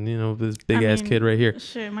 30s and this big ass kid right here.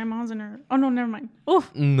 Shit, my mom's in her. Oh no, never mind. Oh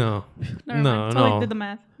no, no. Totally did the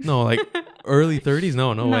math. No, like early 30s.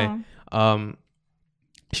 No way.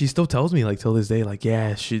 She still tells me, like, till this day, like,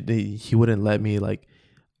 yeah, he wouldn't let me. Like,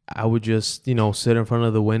 I would just sit in front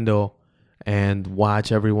of the window and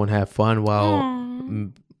watch everyone have fun while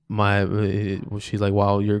she's like,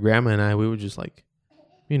 while your grandma and I, we would just like,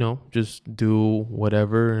 just do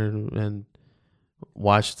whatever and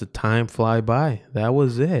watch the time fly by. That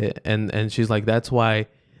was it. And she's like, that's why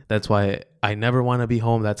I never want to be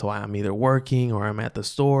home. That's why I'm either working or I'm at the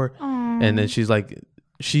store. Aww. And then she's like,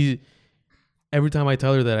 every time I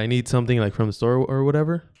tell her that I need something like from the store or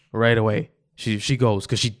whatever, right away she goes,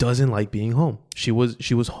 because she doesn't like being home. She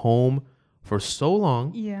was home for so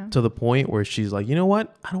long, to the point where she's like, you know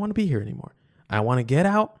what? I don't want to be here anymore. I want to get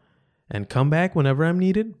out and come back whenever I'm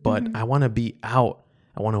needed, but I want to be out.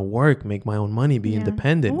 I want to work, make my own money, be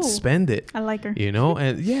independent, spend it. I like her.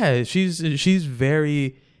 And yeah, she's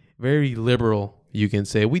very, very liberal, you can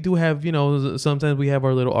say. We do have, sometimes we have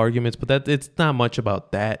our little arguments, but it's not much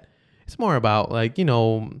about that. It's more about like,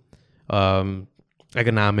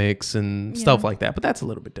 economics and stuff like that, but that's a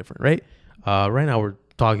little bit different, right? Right now we're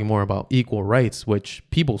talking more about equal rights, which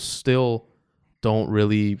people still don't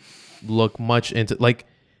really look much into. Like,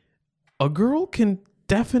 a girl can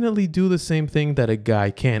definitely do the same thing that a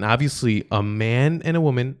guy can. Obviously, a man and a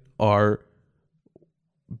woman are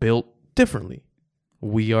built differently.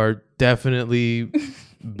 We are definitely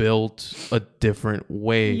built a different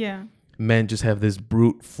way. Yeah. Men just have this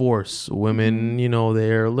brute force. Women,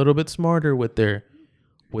 they're a little bit smarter with their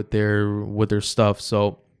stuff.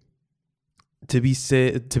 So to be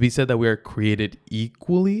said that we are created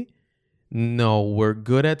equally, no, we're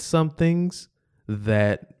good at some things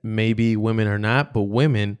that maybe women are not, but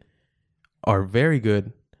women are very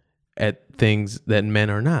good at things that men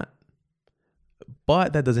are not.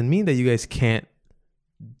 But that doesn't mean that you guys can't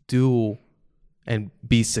do and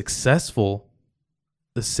be successful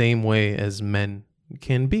the same way as men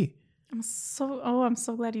can be. I'm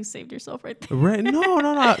so glad you saved yourself right there. Right?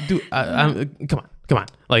 No, dude. Come on.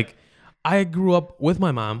 Like, I grew up with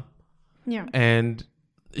my mom. Yeah. And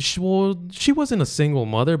she wasn't a single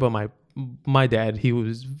mother, but my dad, he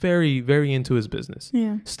was very, very into his business.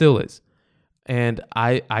 Yeah. Still is. And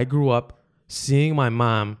I grew up seeing my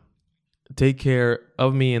mom take care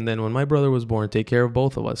of me, and then when my brother was born, take care of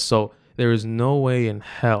both of us. So there is no way in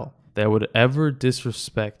hell that would ever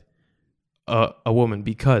disrespect a woman,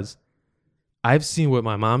 because I've seen what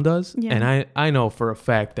my mom does, and I know for a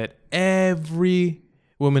fact that every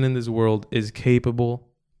woman in this world is capable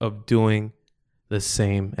of doing the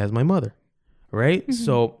same as my mother, right? Mm-hmm.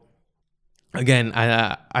 So again,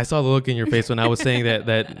 I saw the look in your face when I was saying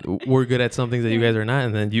that we're good at some things that you guys are not,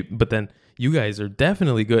 and then you guys are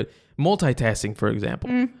definitely good. Multitasking, for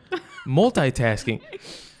example. Multitasking.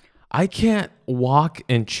 I can't walk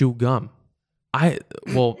and chew gum.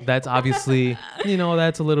 That's obviously,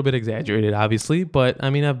 that's a little bit exaggerated, obviously, but I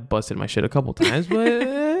mean, I've busted my shit a couple times, but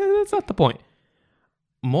that's not the point.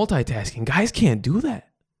 Multitasking, guys can't do that.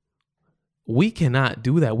 We cannot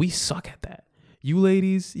do that. We suck at that. You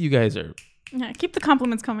ladies, you guys are... Yeah, keep the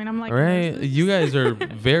compliments coming. I'm like... Right? You guys are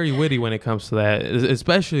very witty when it comes to that,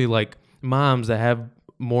 especially like moms that have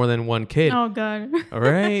more than one kid. Oh, God. All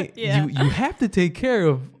right? Yeah. You have to take care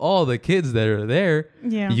of all the kids that are there.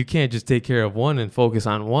 Yeah. You can't just take care of one and focus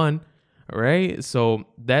on one. All right? So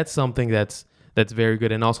that's something that's very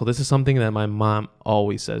good. And also, this is something that my mom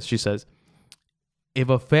always says. She says, if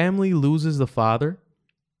a family loses the father,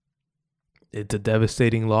 it's a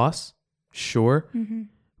devastating loss, sure,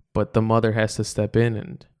 but the mother has to step in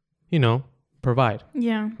and, provide,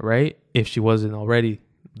 Yeah. right? If she wasn't already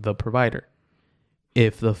the provider.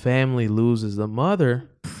 If the family loses the mother,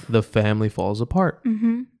 the family falls apart.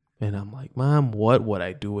 Mm-hmm. And I'm like, Mom, what would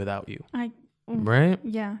I do without you? Right?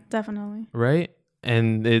 Yeah, definitely. Right?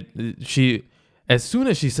 And she, as soon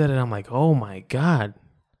as she said it, I'm like, oh my God,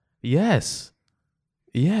 yes.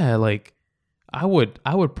 Yeah, like I would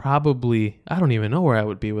probably, I don't even know where I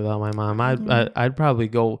would be without my mom. I'd probably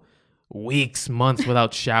go weeks, months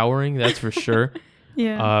without showering, that's for sure.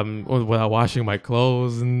 Yeah. Or without washing my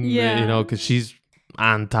clothes and because she's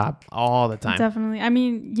on top all the time. Definitely. I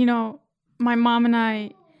mean, my mom and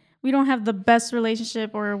I, we don't have the best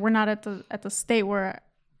relationship, or we're not at the state where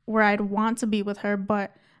I'd want to be with her,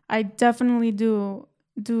 but I definitely do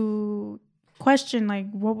question,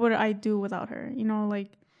 like, what would I do without her?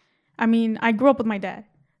 Like, I mean, I grew up with my dad.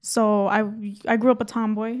 So I grew up a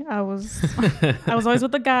tomboy. I was always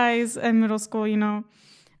with the guys in middle school,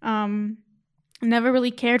 never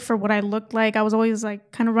really cared for what I looked like. I was always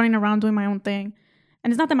like kind of running around doing my own thing.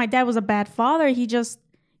 And it's not that my dad was a bad father. He just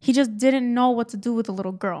didn't know what to do with a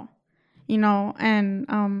little girl,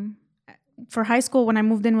 and for high school, when I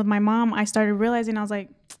moved in with my mom, I started realizing, I was like,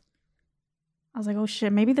 oh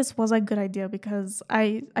shit, maybe this was a good idea, because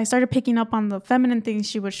I started picking up on the feminine things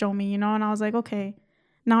she would show me, and I was like, okay,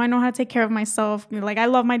 now I know how to take care of myself. Like, I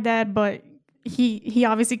love my dad, but he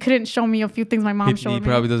obviously couldn't show me a few things my mom showed me. He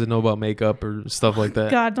probably doesn't know about makeup or stuff like that.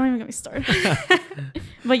 God, don't even get me started.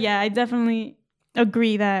 But yeah, I definitely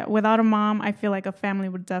agree that without a mom, I feel like a family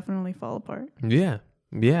would definitely fall apart. Yeah,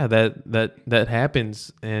 that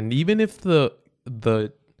happens. And even if the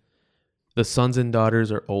sons and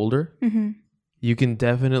daughters are older, you can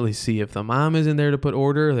definitely see if the mom isn't there to put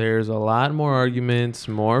order, there's a lot more arguments,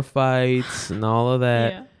 more fights, and all of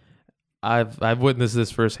that. Yeah. I've witnessed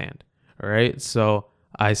this firsthand. All right, so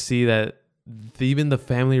I see that even the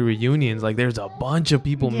family reunions, like, there's a bunch of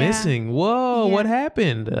people missing. Whoa, what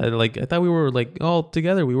happened? I thought we were like all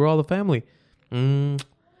together. We were all the family.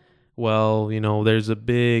 Well, there's a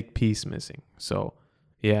big piece missing. So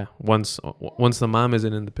yeah, once the mom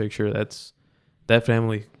isn't in the picture, that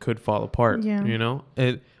family could fall apart. Yeah.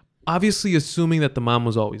 And obviously assuming that the mom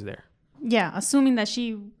was always there. Yeah, assuming that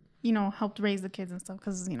she, helped raise the kids and stuff,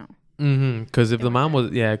 because Because if the mom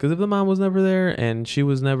was never there and she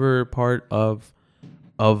was never part of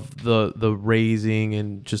the raising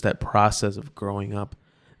and just that process of growing up,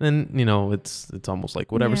 then it's almost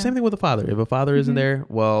like whatever. Same thing with the father. If a father isn't there,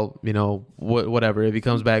 well, whatever. If he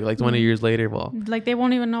comes back like 20 years later, well, like, they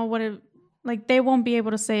won't even know they won't be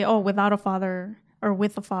able to say, oh, without a father or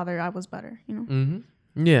with a father, I was better.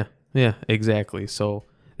 Yeah, exactly. So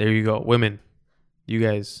there you go, women. You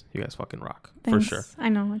guys fucking rock. Thanks. For sure. I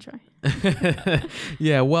know, I try.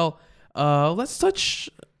 Yeah, well,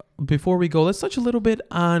 before we go, let's touch a little bit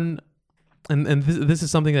on, and this is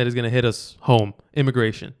something that is going to hit us home,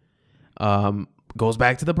 immigration. Goes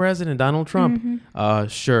back to the president, Donald Trump.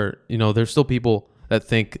 Sure, there's still people that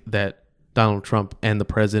think that Donald Trump and the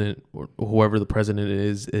president, or whoever the president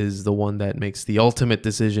is the one that makes the ultimate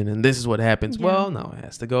decision, and this is what happens. Yeah. Well, no, it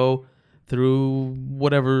has to go through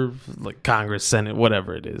whatever, like Congress, Senate,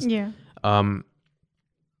 whatever it is. Yeah.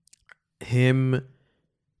 Him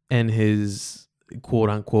and his quote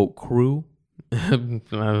unquote crew. I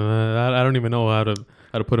don't even know how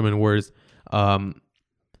to put them in words.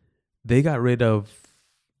 They got rid of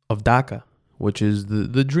DACA, which is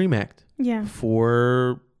the DREAM Act. Yeah.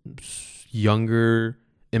 For younger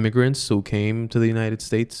immigrants who came to the United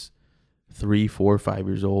States, 3, 4, 5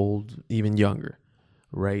 years old, even younger,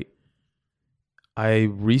 right? I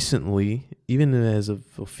recently, even as of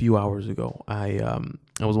a few hours ago, I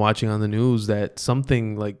was watching on the news that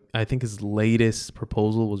something like, I think his latest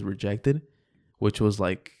proposal was rejected, which was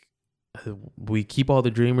like, we keep all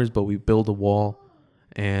the dreamers, but we build a wall,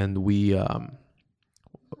 and we I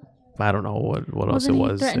don't know what else it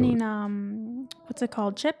was. Threatening what's it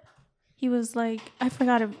called, CHIP? He was like, I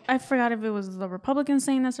forgot if it was the Republicans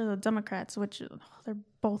saying this or the Democrats, which they're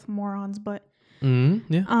both morons, but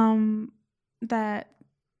that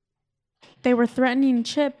they were threatening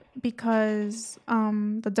CHIP because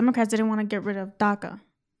the Democrats didn't want to get rid of DACA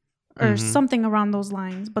or something around those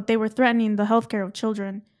lines, but they were threatening the healthcare of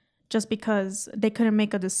children just because they couldn't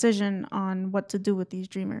make a decision on what to do with these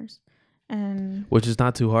dreamers. And which is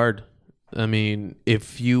not too hard. I mean,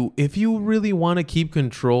 if you really want to keep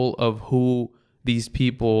control of who these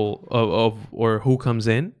people or who comes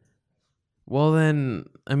in, well then,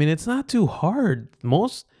 I mean, it's not too hard.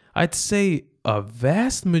 I'd say a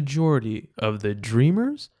vast majority of the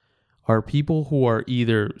dreamers are people who are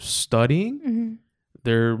either studying,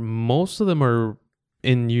 most of them are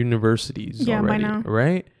in universities Yeah, by already, now.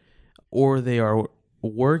 right? Or they are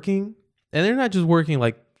working, and they're not just working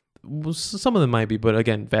like some of them might be, but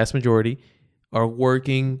again, vast majority are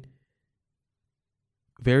working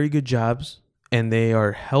very good jobs, and they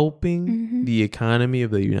are helping Mhm. the economy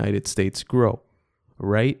of the United States grow,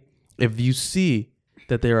 right? If you see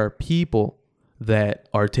that there are people that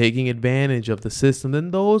are taking advantage of the system,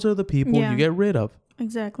 then those are the people Yeah. you get rid of.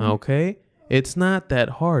 Exactly. Okay? It's not that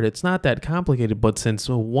hard. It's not that complicated. But since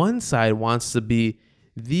one side wants to be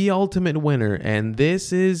the ultimate winner, and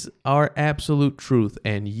this is our absolute truth,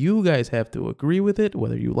 and you guys have to agree with it,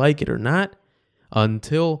 whether you like it or not,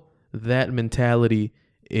 until that mentality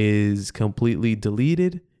is completely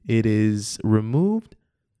deleted, it is removed,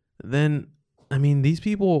 then, I mean, these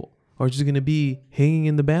people are just going to be hanging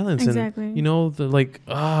in the balance. Exactly. And, they're like,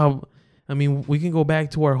 I mean, we can go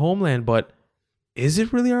back to our homeland, but is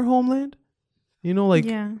it really our homeland?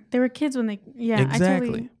 Yeah, they were kids when they. Yeah, Exactly. I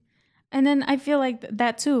totally. And then I feel like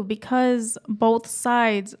that too, because both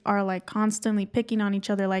sides are like constantly picking on each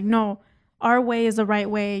other. Like, no, our way is the right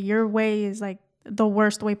way. Your way is like the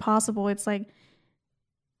worst way possible. It's like,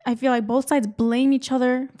 I feel like both sides blame each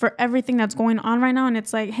other for everything that's going on right now. And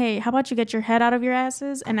it's like, hey, how about you get your head out of your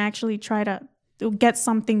asses and actually try to get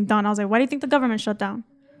something done? I was like, why do you think the government shut down?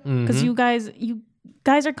 Because you guys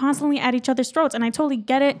are constantly at each other's throats. And I totally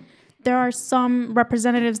get it. There are some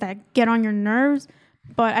representatives that get on your nerves.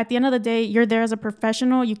 But at the end of the day, you're there as a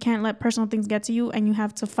professional. You can't let personal things get to you, and you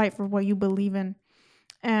have to fight for what you believe in.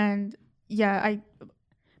 And yeah,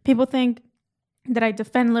 people think that I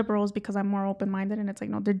defend liberals because I'm more open-minded, and it's like,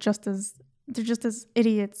 no, they're just as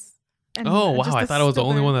idiots. And Oh, wow. just I as thought I was the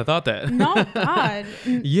only stupid. one that thought that. No, God.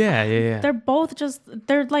 Yeah. They're both just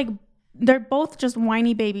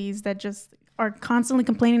whiny babies that just are constantly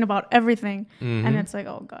complaining about everything. Mm-hmm. And it's like,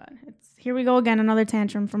 oh God, here we go again, another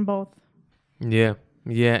tantrum from both. Yeah.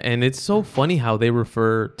 And it's so funny how they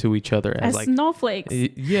refer to each other as like snowflakes.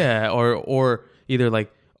 Yeah, or either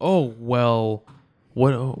like, oh well,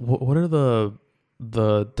 what are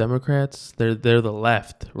the Democrats? They're the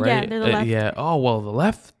left, right? Yeah, they're the left. Yeah. Oh well, the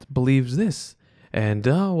left believes this, and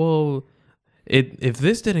if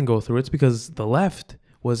this didn't go through, it's because the left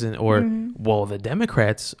wasn't, or well, the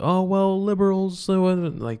Democrats. Oh well, liberals.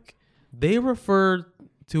 Like they refer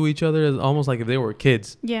to each other as almost like if they were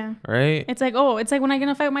kids. Yeah. Right? It's like when I get in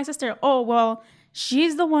a fight with my sister. Oh, well,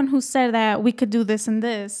 she's the one who said that we could do this and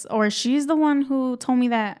this. Or she's the one who told me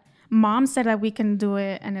that mom said that we can do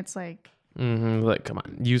it. And it's like... Like, come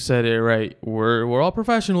on. You said it right. We're all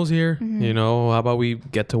professionals here. How about we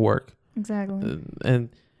get to work? Exactly. And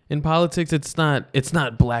in politics, it's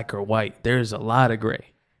not black or white. There's a lot of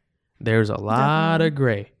gray. There's a lot of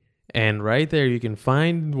gray. And right there, you can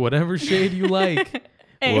find whatever shade you like.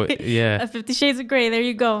 Hey, 50 Shades of Grey. There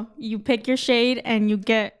you go. You pick your shade and you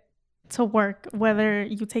get to work, whether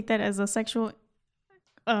you take that as a sexual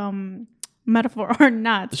metaphor or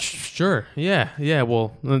not. Sure. Yeah.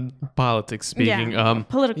 Well, politics speaking.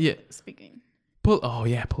 Politically speaking.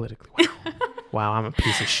 Politically. Wow. Wow, I'm a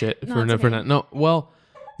piece of shit No, for it's never okay. not. No. Well,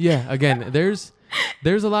 yeah. Again, there's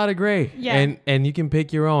a lot of gray. Yeah. And you can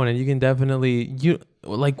pick your own, and you can definitely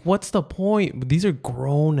what's the point? These are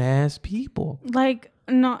grown ass people. Like,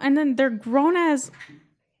 no, and then they're grown as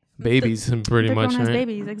Babies, pretty they're much. grown as Right?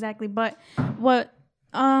 babies, exactly. But what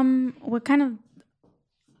kind of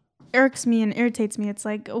irks me and irritates me, it's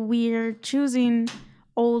like we're choosing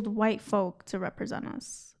old white folk to represent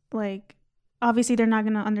us. Like, obviously they're not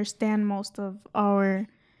going to understand most of our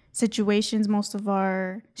situations, most of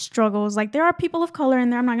our struggles. Like, there are people of color in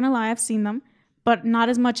there, I'm not going to lie, I've seen them, but not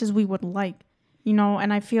as much as we would like,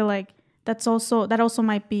 and I feel like that also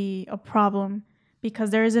might be a problem,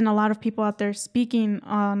 because there isn't a lot of people out there speaking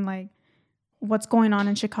on like what's going on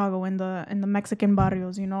in Chicago in the Mexican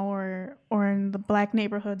barrios, or in the black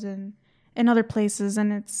neighborhoods and in other places.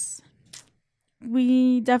 And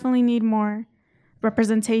we definitely need more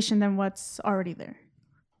representation than what's already there.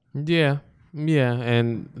 Yeah.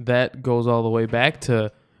 And that goes all the way back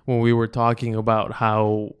to when we were talking about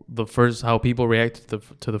how people reacted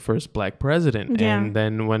to the first black president. Yeah. And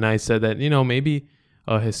then when I said that, maybe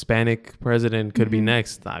a Hispanic president could be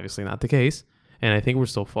next, obviously not the case. And I think we're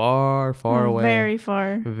still far, far away. Very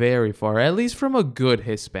far. Very far, at least from a good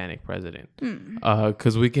Hispanic president.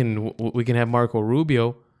 Because we can have Marco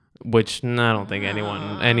Rubio, which I don't think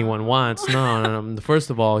anyone wants. No. First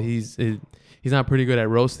of all, he's not pretty good at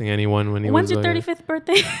roasting anyone when he When's was. your 35th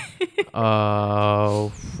birthday?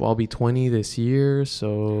 I'll be 20 this year,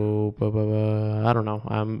 so I don't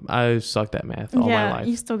know. I sucked at math all my life.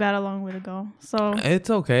 You still got a long way to go. So It's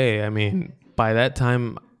okay. I mean, by that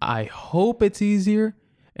time, I hope it's easier,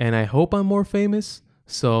 and I hope I'm more famous.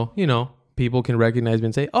 So, people can recognize me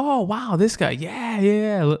and say, oh, wow, this guy.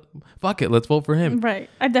 Yeah. Fuck it. Let's vote for him. Right.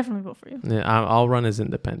 I definitely vote for you. Yeah, I'll run as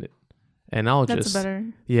independent. And That's better.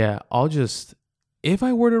 Yeah, if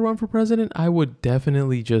I were to run for president, I would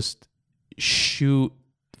definitely just shoot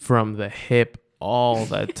from the hip all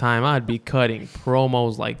the time. I'd be cutting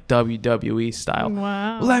promos like WWE style.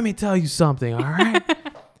 Wow. Let me tell you something, all right?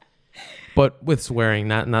 But with swearing,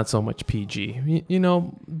 not so much PG,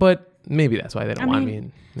 but maybe that's why they don't want me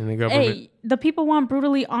in the government. Hey, the people want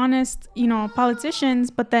brutally honest, politicians,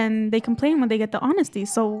 but then they complain when they get the honesty.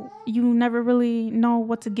 So you never really know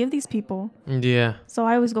what to give these people. Yeah. So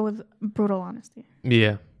I always go with brutal honesty.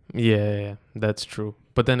 Yeah, that's true.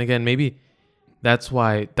 But then again, maybe that's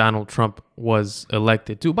why Donald Trump was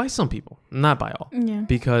elected too, by some people, not by all. Yeah.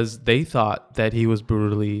 Because they thought that he was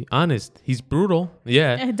brutally honest. He's brutal.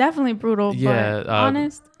 Yeah. Definitely brutal, Yeah, but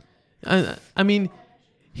honest. I mean,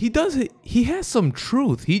 he has some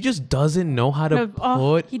truth. He just doesn't know how to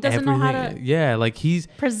put he doesn't know how everything- to Yeah, like he's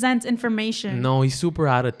present information. No, he's super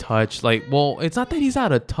out of touch. Like, well, it's not that he's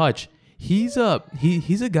out of touch. He's a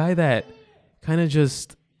guy that kind of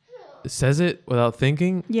just says it without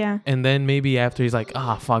thinking. Yeah. And then maybe after he's like,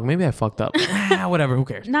 fuck, maybe I fucked up. Whatever, who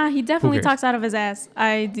cares? Nah, he definitely cares? talks out of his ass.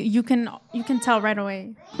 You can tell right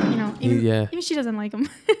away. Even she doesn't like him.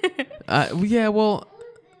 Yeah, well,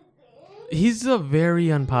 he's a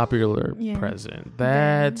very unpopular Yeah. president.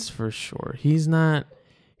 That's for sure. He's not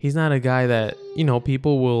a guy that,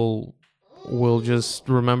 people will just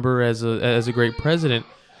remember as a great president.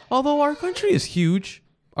 Although our country is huge.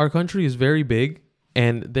 Our country is very big,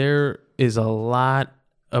 and there is a lot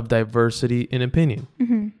of diversity in opinion.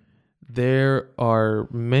 Mm-hmm. There are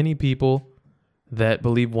many people that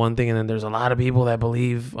believe one thing, and then there's a lot of people that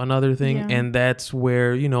believe another thing. Yeah. And that's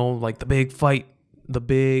where, like the big fight, the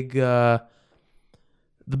big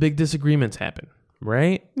disagreements happen,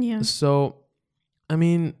 right? Yeah. So, I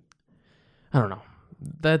mean, I don't know.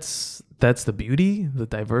 That's the beauty, the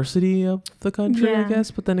diversity of the country, I Yeah.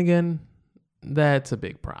 guess. But then again, that's a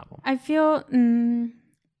big problem. I feel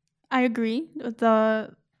I agree.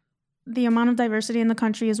 The amount of diversity in the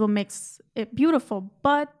country is what makes it beautiful.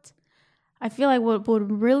 But I feel like what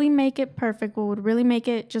would really make it perfect, what would really make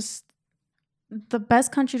it just the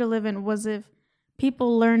best country to live in was if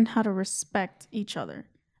people learned how to respect each other.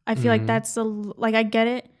 I feel like that's I get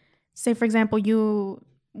it. Say, for example, you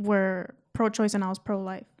were pro-choice and I was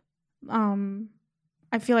pro-life.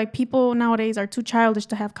 I feel like people nowadays are too childish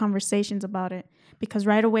to have conversations about it because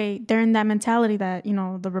right away they're in that mentality that,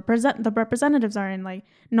 the representatives are in, like,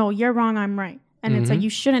 no, you're wrong, I'm right. And it's like, you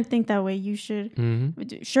shouldn't think that way. You should,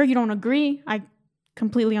 sure, you don't agree. I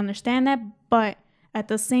completely understand that. But at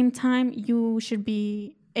the same time, you should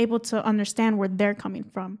be able to understand where they're coming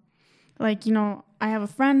from. Like, I have a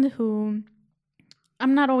friend who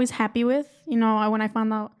I'm not always happy with. When I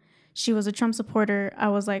found out she was a Trump supporter, I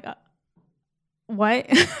was like, what?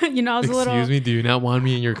 I was a little... Excuse me, do you not want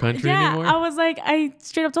me in your country anymore? I was like, I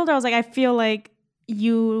straight up told her, I was like, I feel like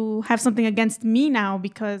you have something against me now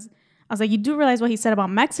because I was like, you do realize what he said about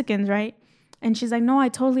Mexicans, right? And she's like, no, I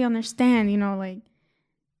totally understand.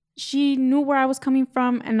 She knew where I was coming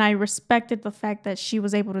from, and I respected the fact that she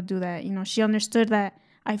was able to do that. She understood that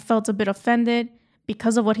I felt a bit offended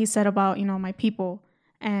because of what he said about, my people.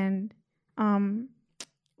 And,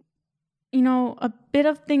 a bit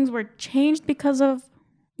of things were changed because of,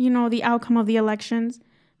 the outcome of the elections,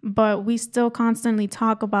 but we still constantly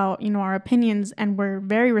talk about, our opinions, and we're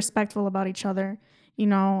very respectful about each other,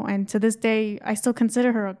 and to this day, I still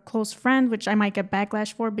consider her a close friend, which I might get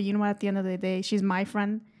backlash for, but at the end of the day, she's my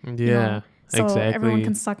friend. Yeah, so exactly. Everyone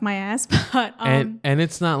can suck my ass, but... and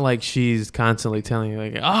it's not like she's constantly telling you,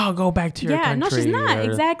 like, oh, go back to your country. Yeah, no, she's not,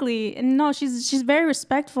 exactly. And no, she's very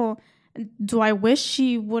respectful. Do I wish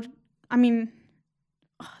she would...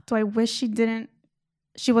 do I wish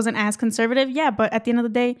she wasn't as conservative? Yeah, but at the end of the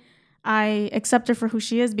day, I accept her for who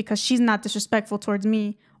she is because she's not disrespectful towards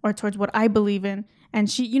me or towards what I believe in. And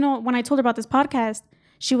she, when I told her about this podcast,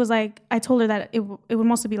 she was like, I told her that it would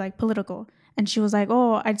mostly be like political. And she was like,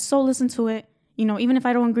 oh, I'd so listen to it. Even if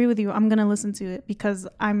I don't agree with you, I'm going to listen to it because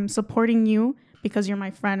I'm supporting you because you're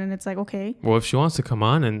my friend. And it's like, okay. Well, if she wants to come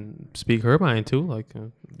on and speak her mind too, like,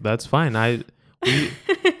 that's fine.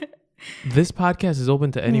 This podcast is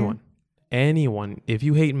open to anyone. Yeah. Anyone. If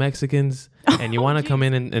you hate Mexicans and you want to come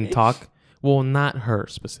in and talk, well, not her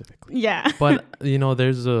specifically. Yeah. But,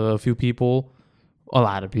 there's a few people, a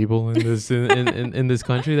lot of people in this in this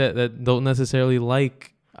country that don't necessarily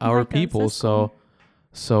like our people. So,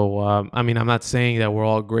 I'm not saying that we're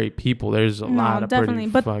all great people. There's a lot of definitely.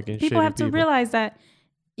 pretty but fucking shitty people have to realize that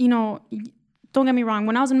don't get me wrong.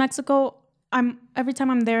 When I was in Mexico, every time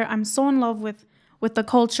I'm there, I'm so in love with the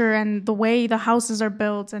culture and the way the houses are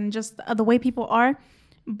built and just the way people are.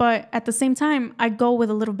 But at the same time, I go with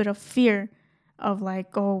a little bit of fear of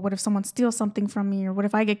like, oh, what if someone steals something from me, or what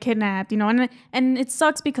if I get kidnapped? And it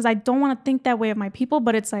sucks because I don't want to think that way of my people,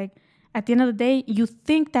 but it's like at the end of the day, you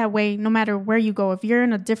think that way no matter where you go. If you're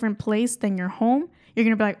in a different place than your home, you're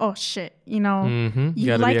gonna be like, oh shit, you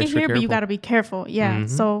like it here, but you gotta be careful. Yeah.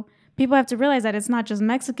 So people have to realize that it's not just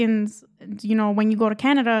Mexicans. When you go to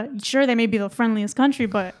Canada, sure, they may be the friendliest country,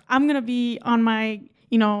 but I'm gonna be on my,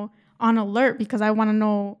 on alert because I want to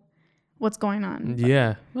know what's going on.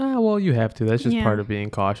 Yeah. Well, you have to. That's just part of being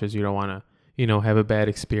cautious. You don't want to, have a bad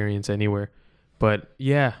experience anywhere. But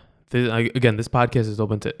yeah, again, this podcast is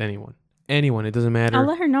open to anyone. It doesn't matter. I'll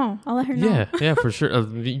let her know. Yeah, for sure.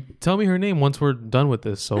 Tell me her name once we're done with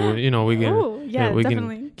this, so we can we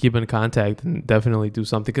definitely can keep in contact and definitely do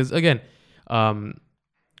something. Because again,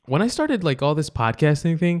 when I started like all this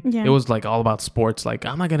podcasting thing, it was like all about sports. Like,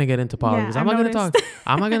 I'm not gonna get into politics. I'm not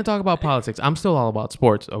gonna talk about politics. I'm still all about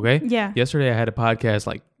sports. Okay. Yeah. Yesterday I had a podcast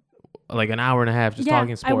like an hour and a half just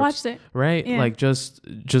talking sports. I watched it. Right. Yeah. Like just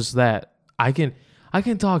that. I can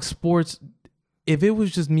talk sports. If it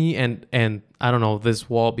was just me and I don't know, this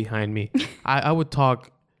wall behind me, I would talk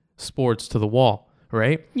sports to the wall,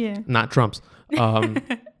 right? Yeah. Not Trump's. Yeah.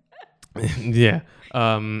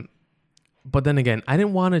 But then again, I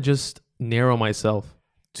didn't want to just narrow myself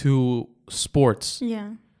to sports.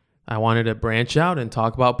 Yeah. I wanted to branch out and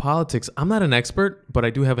talk about politics. I'm not an expert, but I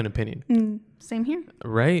do have an opinion. Same here.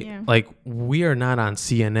 Right? Yeah. Like, we are not on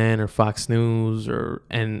CNN or Fox News or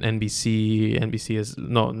NBC.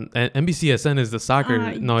 NBCSN is the soccer.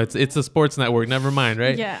 It's the sports network. Never mind,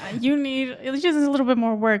 right? Yeah. It's just a little bit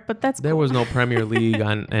more work, but that's There was no Premier League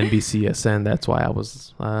on NBCSN. That's why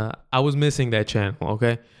I was missing that channel,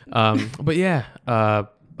 okay? But yeah,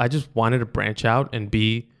 I just wanted to branch out and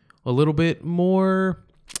be a little bit more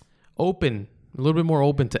open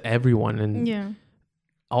to everyone. And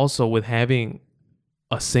also with having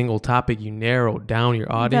a single topic, you narrow down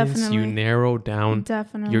your audience. Definitely. You narrow down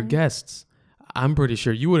your guests. I'm pretty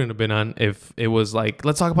sure you wouldn't have been on if it was like,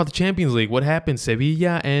 let's talk about the Champions League. What happened?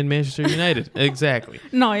 Sevilla and Manchester United. Exactly.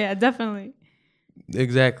 No, yeah, definitely.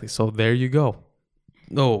 Exactly. So there you go.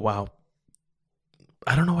 Oh, wow.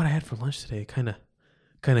 I don't know what I had for lunch today. Kind of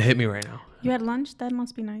hit me right now. You had lunch? That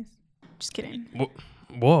must be nice. Just kidding.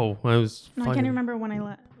 Whoa. I can't remember when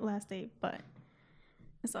I last ate, but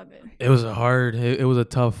it's all good. It was a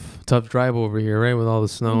tough drive over here, right? With all the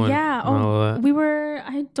snow and all of that.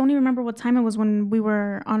 I don't even remember what time it was when we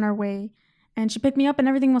were on our way. And she picked me up and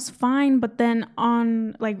everything was fine. But then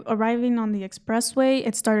arriving on the expressway,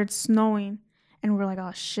 it started snowing. And we were like,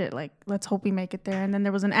 oh, shit, like, let's hope we make it there. And then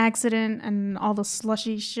there was an accident and all the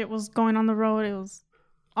slushy shit was going on the road. It was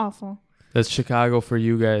awful. That's Chicago for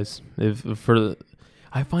you guys.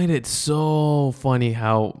 I find it so funny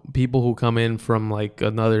how people who come in from, like,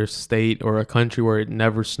 another state or a country where it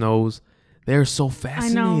never snows, they're so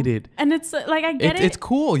fascinated. I know. And it's, like, I get it. It's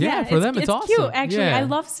cool. Yeah, for them, it's awesome. It's cute, actually. Yeah. I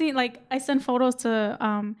love seeing, like, I send photos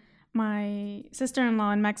to my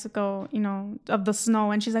sister-in-law in Mexico, of the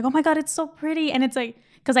snow, and she's like, oh my God, it's so pretty. And it's like,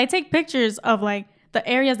 because I take pictures of like the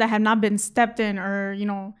areas that have not been stepped in or,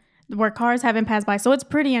 where cars haven't passed by. So it's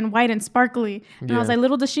pretty and white and sparkly. And I was like,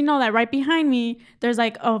 little does she know that right behind me, there's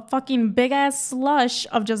like a fucking big ass slush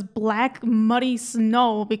of just black, muddy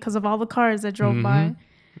snow because of all the cars that drove by.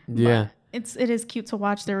 Yeah. But it is cute to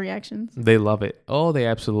watch their reactions. They love it. Oh, they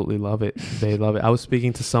absolutely love it. They love it. I was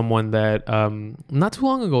speaking to someone that not too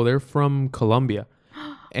long ago, they're from Colombia.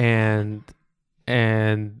 And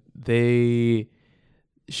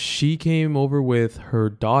she came over with her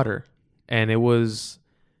daughter, and it was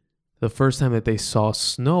the first time that they saw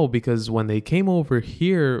snow, because when they came over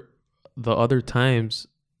here the other times,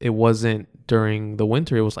 it wasn't during the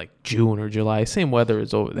winter. It was like June or July. Same weather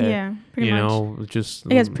as over there. Yeah, pretty much. Just it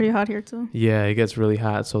gets pretty hot here too. Yeah, it gets really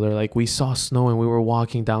hot. So they're like, we saw snow and we were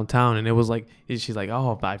walking downtown, and it was like, she's like,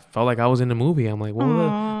 oh, I felt like I was in a movie. I'm like,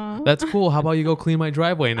 well, that's cool. How about you go clean my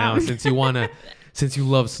driveway now, since you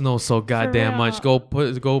love snow so goddamn much. Go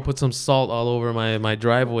put some salt all over my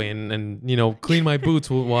driveway and clean my boots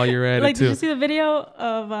while you're at it too. Did you see the video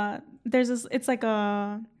of there's this? It's like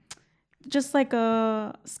just like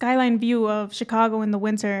a skyline view of Chicago in the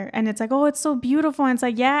winter, and it's like, oh, it's so beautiful. And it's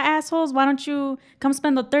like, yeah, assholes, why don't you come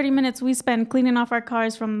spend the 30 minutes we spend cleaning off our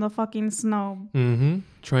cars from the fucking snow?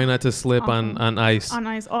 Try not to slip on ice. On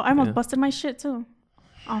ice. Oh, I almost busted my shit too.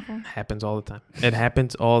 Awful. Happens all the time. It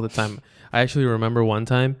happens all the time. I actually remember one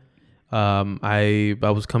time, I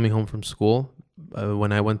was coming home from school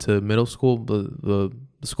when I went to middle school. The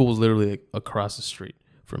The school was literally like across the street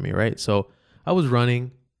from me, right? So I was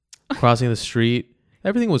running, crossing the street.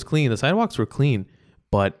 Everything was clean. The sidewalks were clean.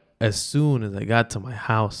 But as soon as I got to my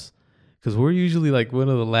house, because we're usually like one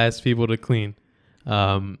of the last people to clean,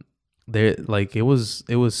 there like it was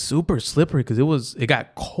super slippery because it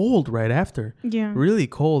got cold right after. Yeah. Really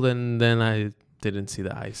cold, and then I didn't see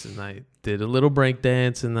the ice, and I did a little break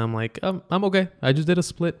dance, and I'm like, I'm okay. I just did a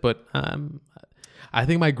split, but I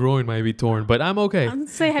think my groin might be torn, but I'm okay. I'm gonna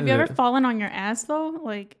say, have you ever fallen on your ass though?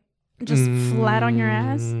 Like just flat on your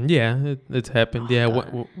ass? Yeah, it's happened.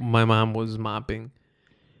 Yeah, my mom was mopping,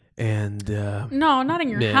 and no, not in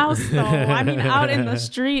your house though. I mean, out in the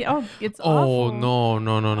street. Oh, it's awful.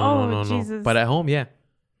 No. Jesus. But at home, yeah.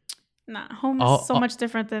 Nah, home is so much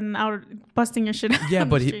different than out busting your shit out. Yeah,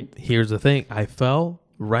 but here's the thing. I fell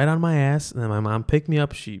right on my ass, and then my mom picked me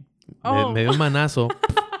up. She made my naso,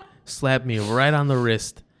 slapped me right on the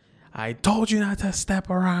wrist. I told you not to step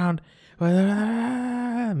around.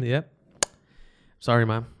 Yep. Sorry,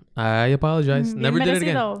 Mom. I apologize. Never did it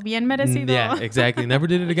again. Bien merecido. Yeah, exactly. Never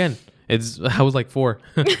did it again. I was like 4.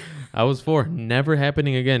 I was 4. Never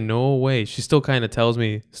happening again. No way. She still kind of tells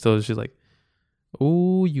me. She's like,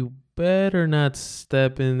 "Oh, you better not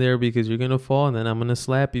step in there because you're gonna fall, and then I'm gonna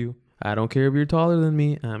slap you. I don't care if you're taller than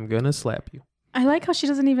me. I'm gonna slap you." I like how she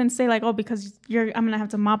doesn't even say like, "Oh, because I'm gonna have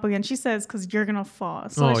to mop again." She says, "Because you're gonna fall."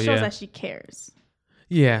 So it shows that she cares.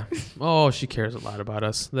 Yeah. Oh, she cares a lot about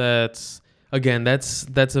us. That's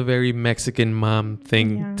a very Mexican mom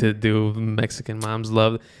thing to do. Mexican moms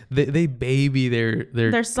love they baby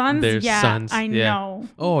their sons. Their sons. I know.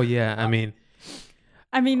 Oh yeah. I mean,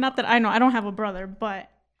 not that I know. I don't have a brother, but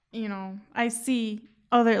you know, I see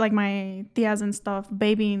other like my tias and stuff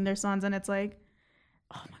babying their sons, and it's like,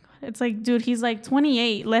 oh my god, it's like, dude, he's like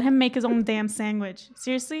 28. Let him make his own damn sandwich.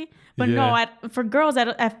 Seriously. But no, for girls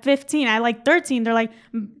at 15, I like 13, they're like,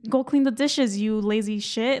 go clean the dishes, you lazy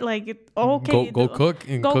shit. Like, okay. Go cook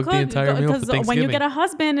and cook the entire meal for Thanksgiving. When you get a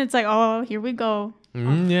husband, it's like, oh, here we go.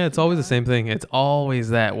 Yeah, it's always the same thing. It's always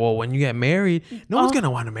that. Well, when you get married, no one's going to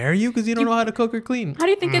want to marry you because you don't know how to cook or clean. How do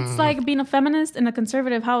you think it's like being a feminist in a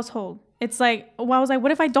conservative household? It's like, well, I was like,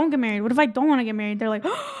 what if I don't get married? What if I don't want to get married? They're like,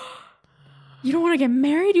 oh, you don't want to get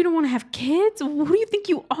married? You don't want to have kids? Who do you think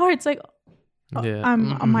you are? It's like,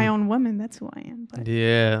 I'm my own woman. That's who I am. But.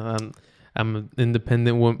 Yeah, I'm an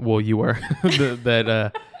independent woman. Well, you are.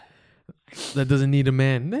 that doesn't need a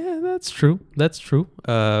man. Yeah, that's true.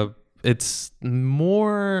 It's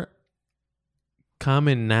more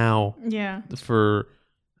common now. Yeah. For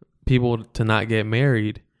people to not get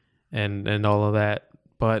married and all of that.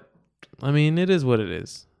 But I mean, it is what it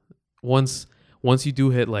is. Once you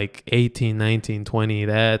do hit like 18, 19, 20,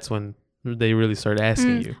 that's when they really start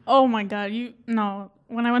asking you. Oh my God.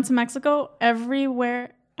 When I went to Mexico,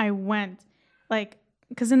 everywhere I went, like,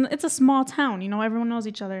 because it's a small town, you know, everyone knows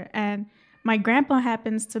each other. And my grandpa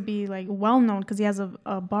happens to be like well known because he has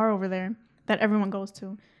a bar over there that everyone goes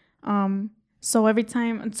to. So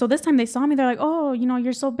this time they saw me, they're like, oh, you know,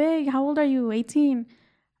 you're so big. How old are you? 18.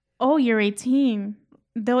 Oh, you're 18.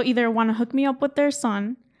 They'll either want to hook me up with their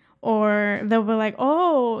son, or they'll be like,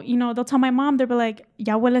 oh, you know, they'll tell my mom, they'll be like,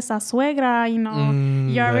 ya hueles a suegra, you know,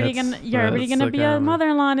 you're already gonna be a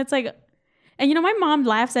mother-in-law. And it's like, and you know, my mom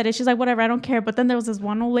laughs at it. She's like, whatever, I don't care. But then there was this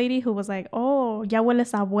one old lady who was like, oh, ya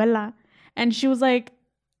hueles a abuela. And she was like,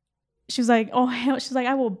 oh, hell, she's like,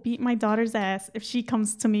 I will beat my daughter's ass if she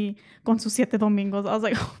comes to me con sus 7 domingos. I was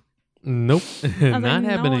like, nope, not like,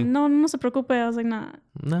 happening. No se preocupe. I was like, nah.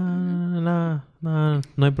 No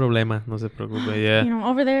hay problema. No se preocupe. Yeah. You know,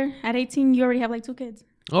 over there at 18, you already have like 2 kids.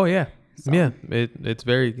 Oh yeah. So, yeah. It's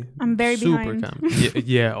very. I'm very super behind. common.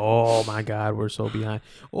 Yeah. Oh my God, we're so behind.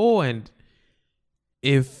 Oh, and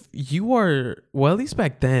if you are, well, at least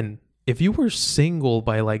back then, if you were single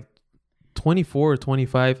by like 24 or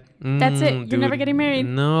 25, that's it. You're never getting married.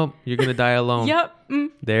 No, you're gonna die alone. Yep.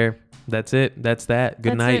 There. That's it. That's that.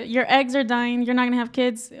 Good night. It. Your eggs are dying. You're not gonna have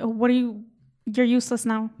kids. You're useless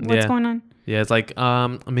now. What's going on? Yeah, it's like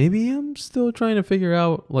maybe I'm still trying to figure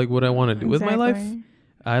out like what I want to do with my life.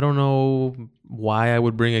 I don't know why I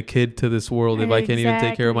would bring a kid to this world if I can't even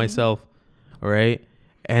take care of myself. All right.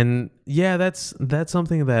 And yeah, that's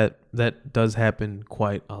something that does happen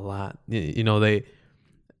quite a lot. You know,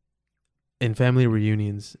 in family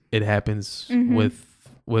reunions, it happens with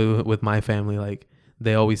my family. Like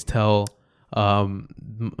they always tell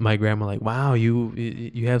my grandma, like, wow,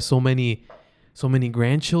 you have so many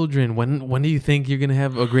grandchildren. When do you think you're gonna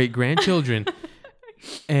have a great grandchildren?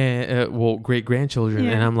 And great grandchildren?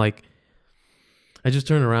 Yeah. And I'm like, I just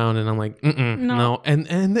turn around and I'm like, no.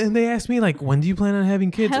 And they ask me like, when do you plan on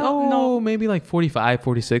having kids? No. Maybe like 45,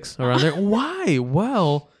 46 around there. Why?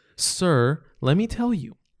 Well, sir, let me tell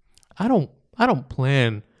you, I don't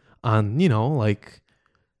plan on, like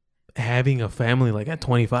having a family like at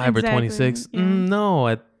 25 or 26. Yeah. No,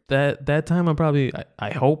 at that time I'm probably,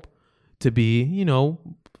 I hope to be,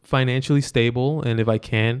 financially stable. And if I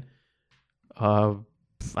can, I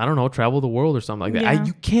don't know, travel the world or something like that. Yeah.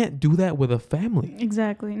 You can't do that with a family.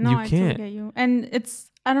 Exactly. No, You I can't. totally get you. And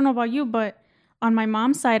I don't know about you, but on my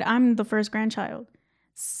mom's side, I'm the first grandchild.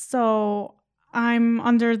 So I'm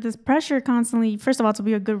under this pressure constantly, first of all, to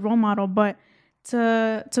be a good role model, but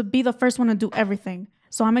to be the first one to do everything.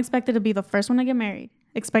 So I'm expected to be the first one to get married,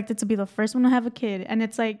 expected to be the first one to have a kid. And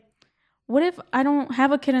it's like, what if I don't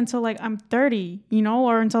have a kid until like I'm 30,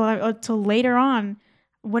 or until later on?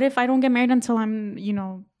 What if I don't get married until I'm,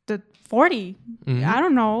 the 40? Mm-hmm. I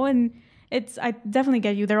don't know. And I definitely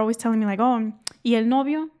get you. They're always telling me like, oh, ¿y el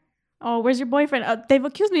novio? Oh, where's your boyfriend? They've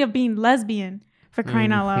accused me of being lesbian, for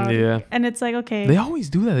crying out loud. Yeah. And it's like, okay. They always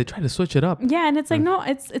do that. They try to switch it up. Yeah. And it's like, no,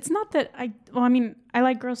 it's not that I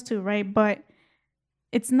like girls too, right? But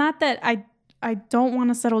it's not that I don't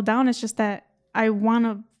want to settle down. It's just that I want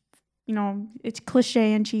to, it's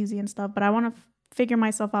cliche and cheesy and stuff, but I want to figure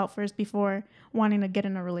myself out first before wanting to get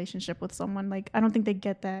in a relationship with someone. Like, I don't think they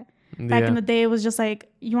get that. Back in the day, it was just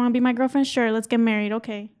like, you want to be my girlfriend? Sure, let's get married.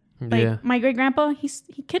 Okay. Like, my great grandpa, he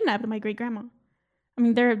kidnapped my great grandma. I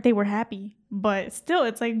mean, they were happy, but still,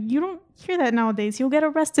 it's like, you don't hear that nowadays. You'll get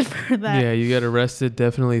arrested for that. Yeah, you get arrested,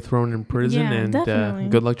 definitely thrown in prison, Yeah, and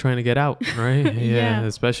good luck trying to get out, right? Yeah.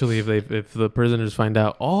 Especially if the prisoners find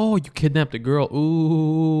out, oh, you kidnapped a girl.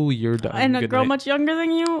 Ooh, you're done. And a Good girl night. much younger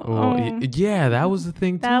than you? Yeah, that was the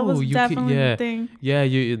thing too. That was definitely the thing. Yeah,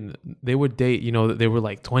 they would date, they were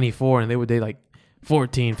like 24 and they would date like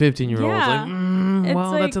 14, 15-year-olds. Yeah. Like,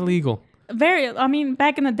 well, that's illegal.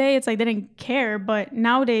 Back in the day, it's like they didn't care, but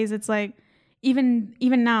nowadays it's like, even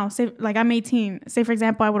now, say like I'm 18. Say for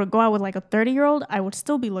example, I would go out with like a 30-year-old, I would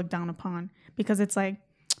still be looked down upon because it's like,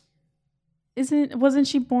 wasn't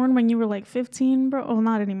she born when you were like 15, bro? Oh,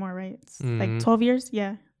 not anymore, right? It's like 12 years.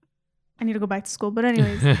 Yeah, I need to go back to school. But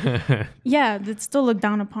anyways, yeah, it's still looked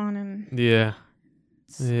down upon, and yeah,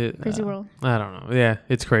 crazy world. I don't know. Yeah,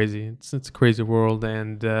 it's crazy. It's a crazy world,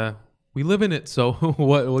 and we live in it. So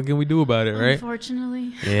what can we do about it, right?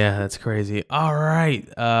 Unfortunately. Yeah, that's crazy. All right.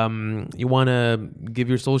 You want to give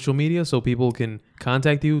your social media so people can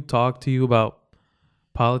contact you, talk to you about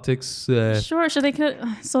politics? Sure. So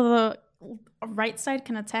the right side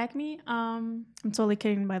can attack me. I'm totally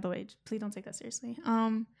kidding, by the way. Please don't take that seriously.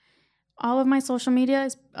 All of my social media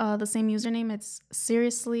is the same username. It's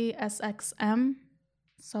seriously SXM.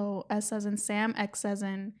 So S as in Sam, X as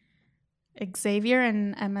in Xavier,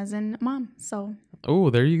 and M as in mom. So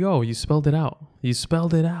there you go. You spelled it out.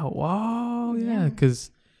 Wow. Yeah.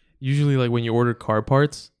 Because usually, like when you order car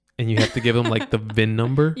parts and you have to give them like the VIN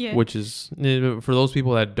number, Yeah. which is, for those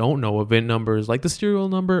people that don't know, a VIN number is like the serial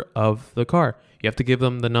number of the car. You have to give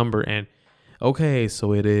them the number, and okay,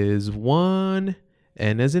 so it is 1,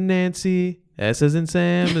 N as in Nancy, S as in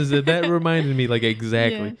Sam. That reminded me like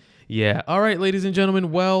exactly. Yeah. All right, ladies and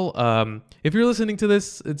gentlemen. Well, if you're listening to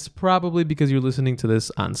this, it's probably because you're listening to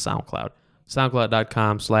this on SoundCloud.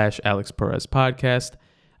 SoundCloud.com/Alex Perez Podcast.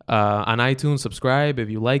 On iTunes, subscribe if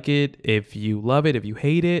you like it, if you love it, if you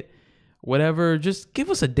hate it, whatever. Just give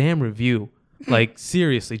us a damn review. Like,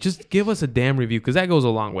 seriously, just give us a damn review, because that goes a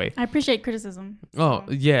long way. I appreciate criticism. Oh,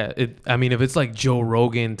 yeah. If it's like Joe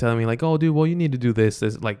Rogan telling me like, oh, dude, well, you need to do this.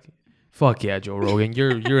 Like, fuck yeah, Joe Rogan.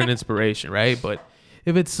 You're an inspiration, right? But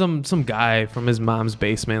if it's some guy from his mom's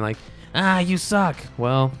basement, like, you suck.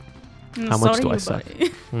 Well, how much do I suck?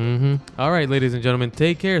 All right, ladies and gentlemen,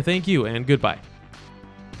 take care. Thank you, and goodbye.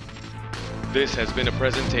 This has been a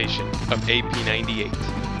presentation of AP98.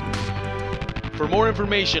 For more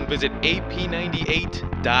information, visit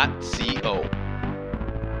ap98.co.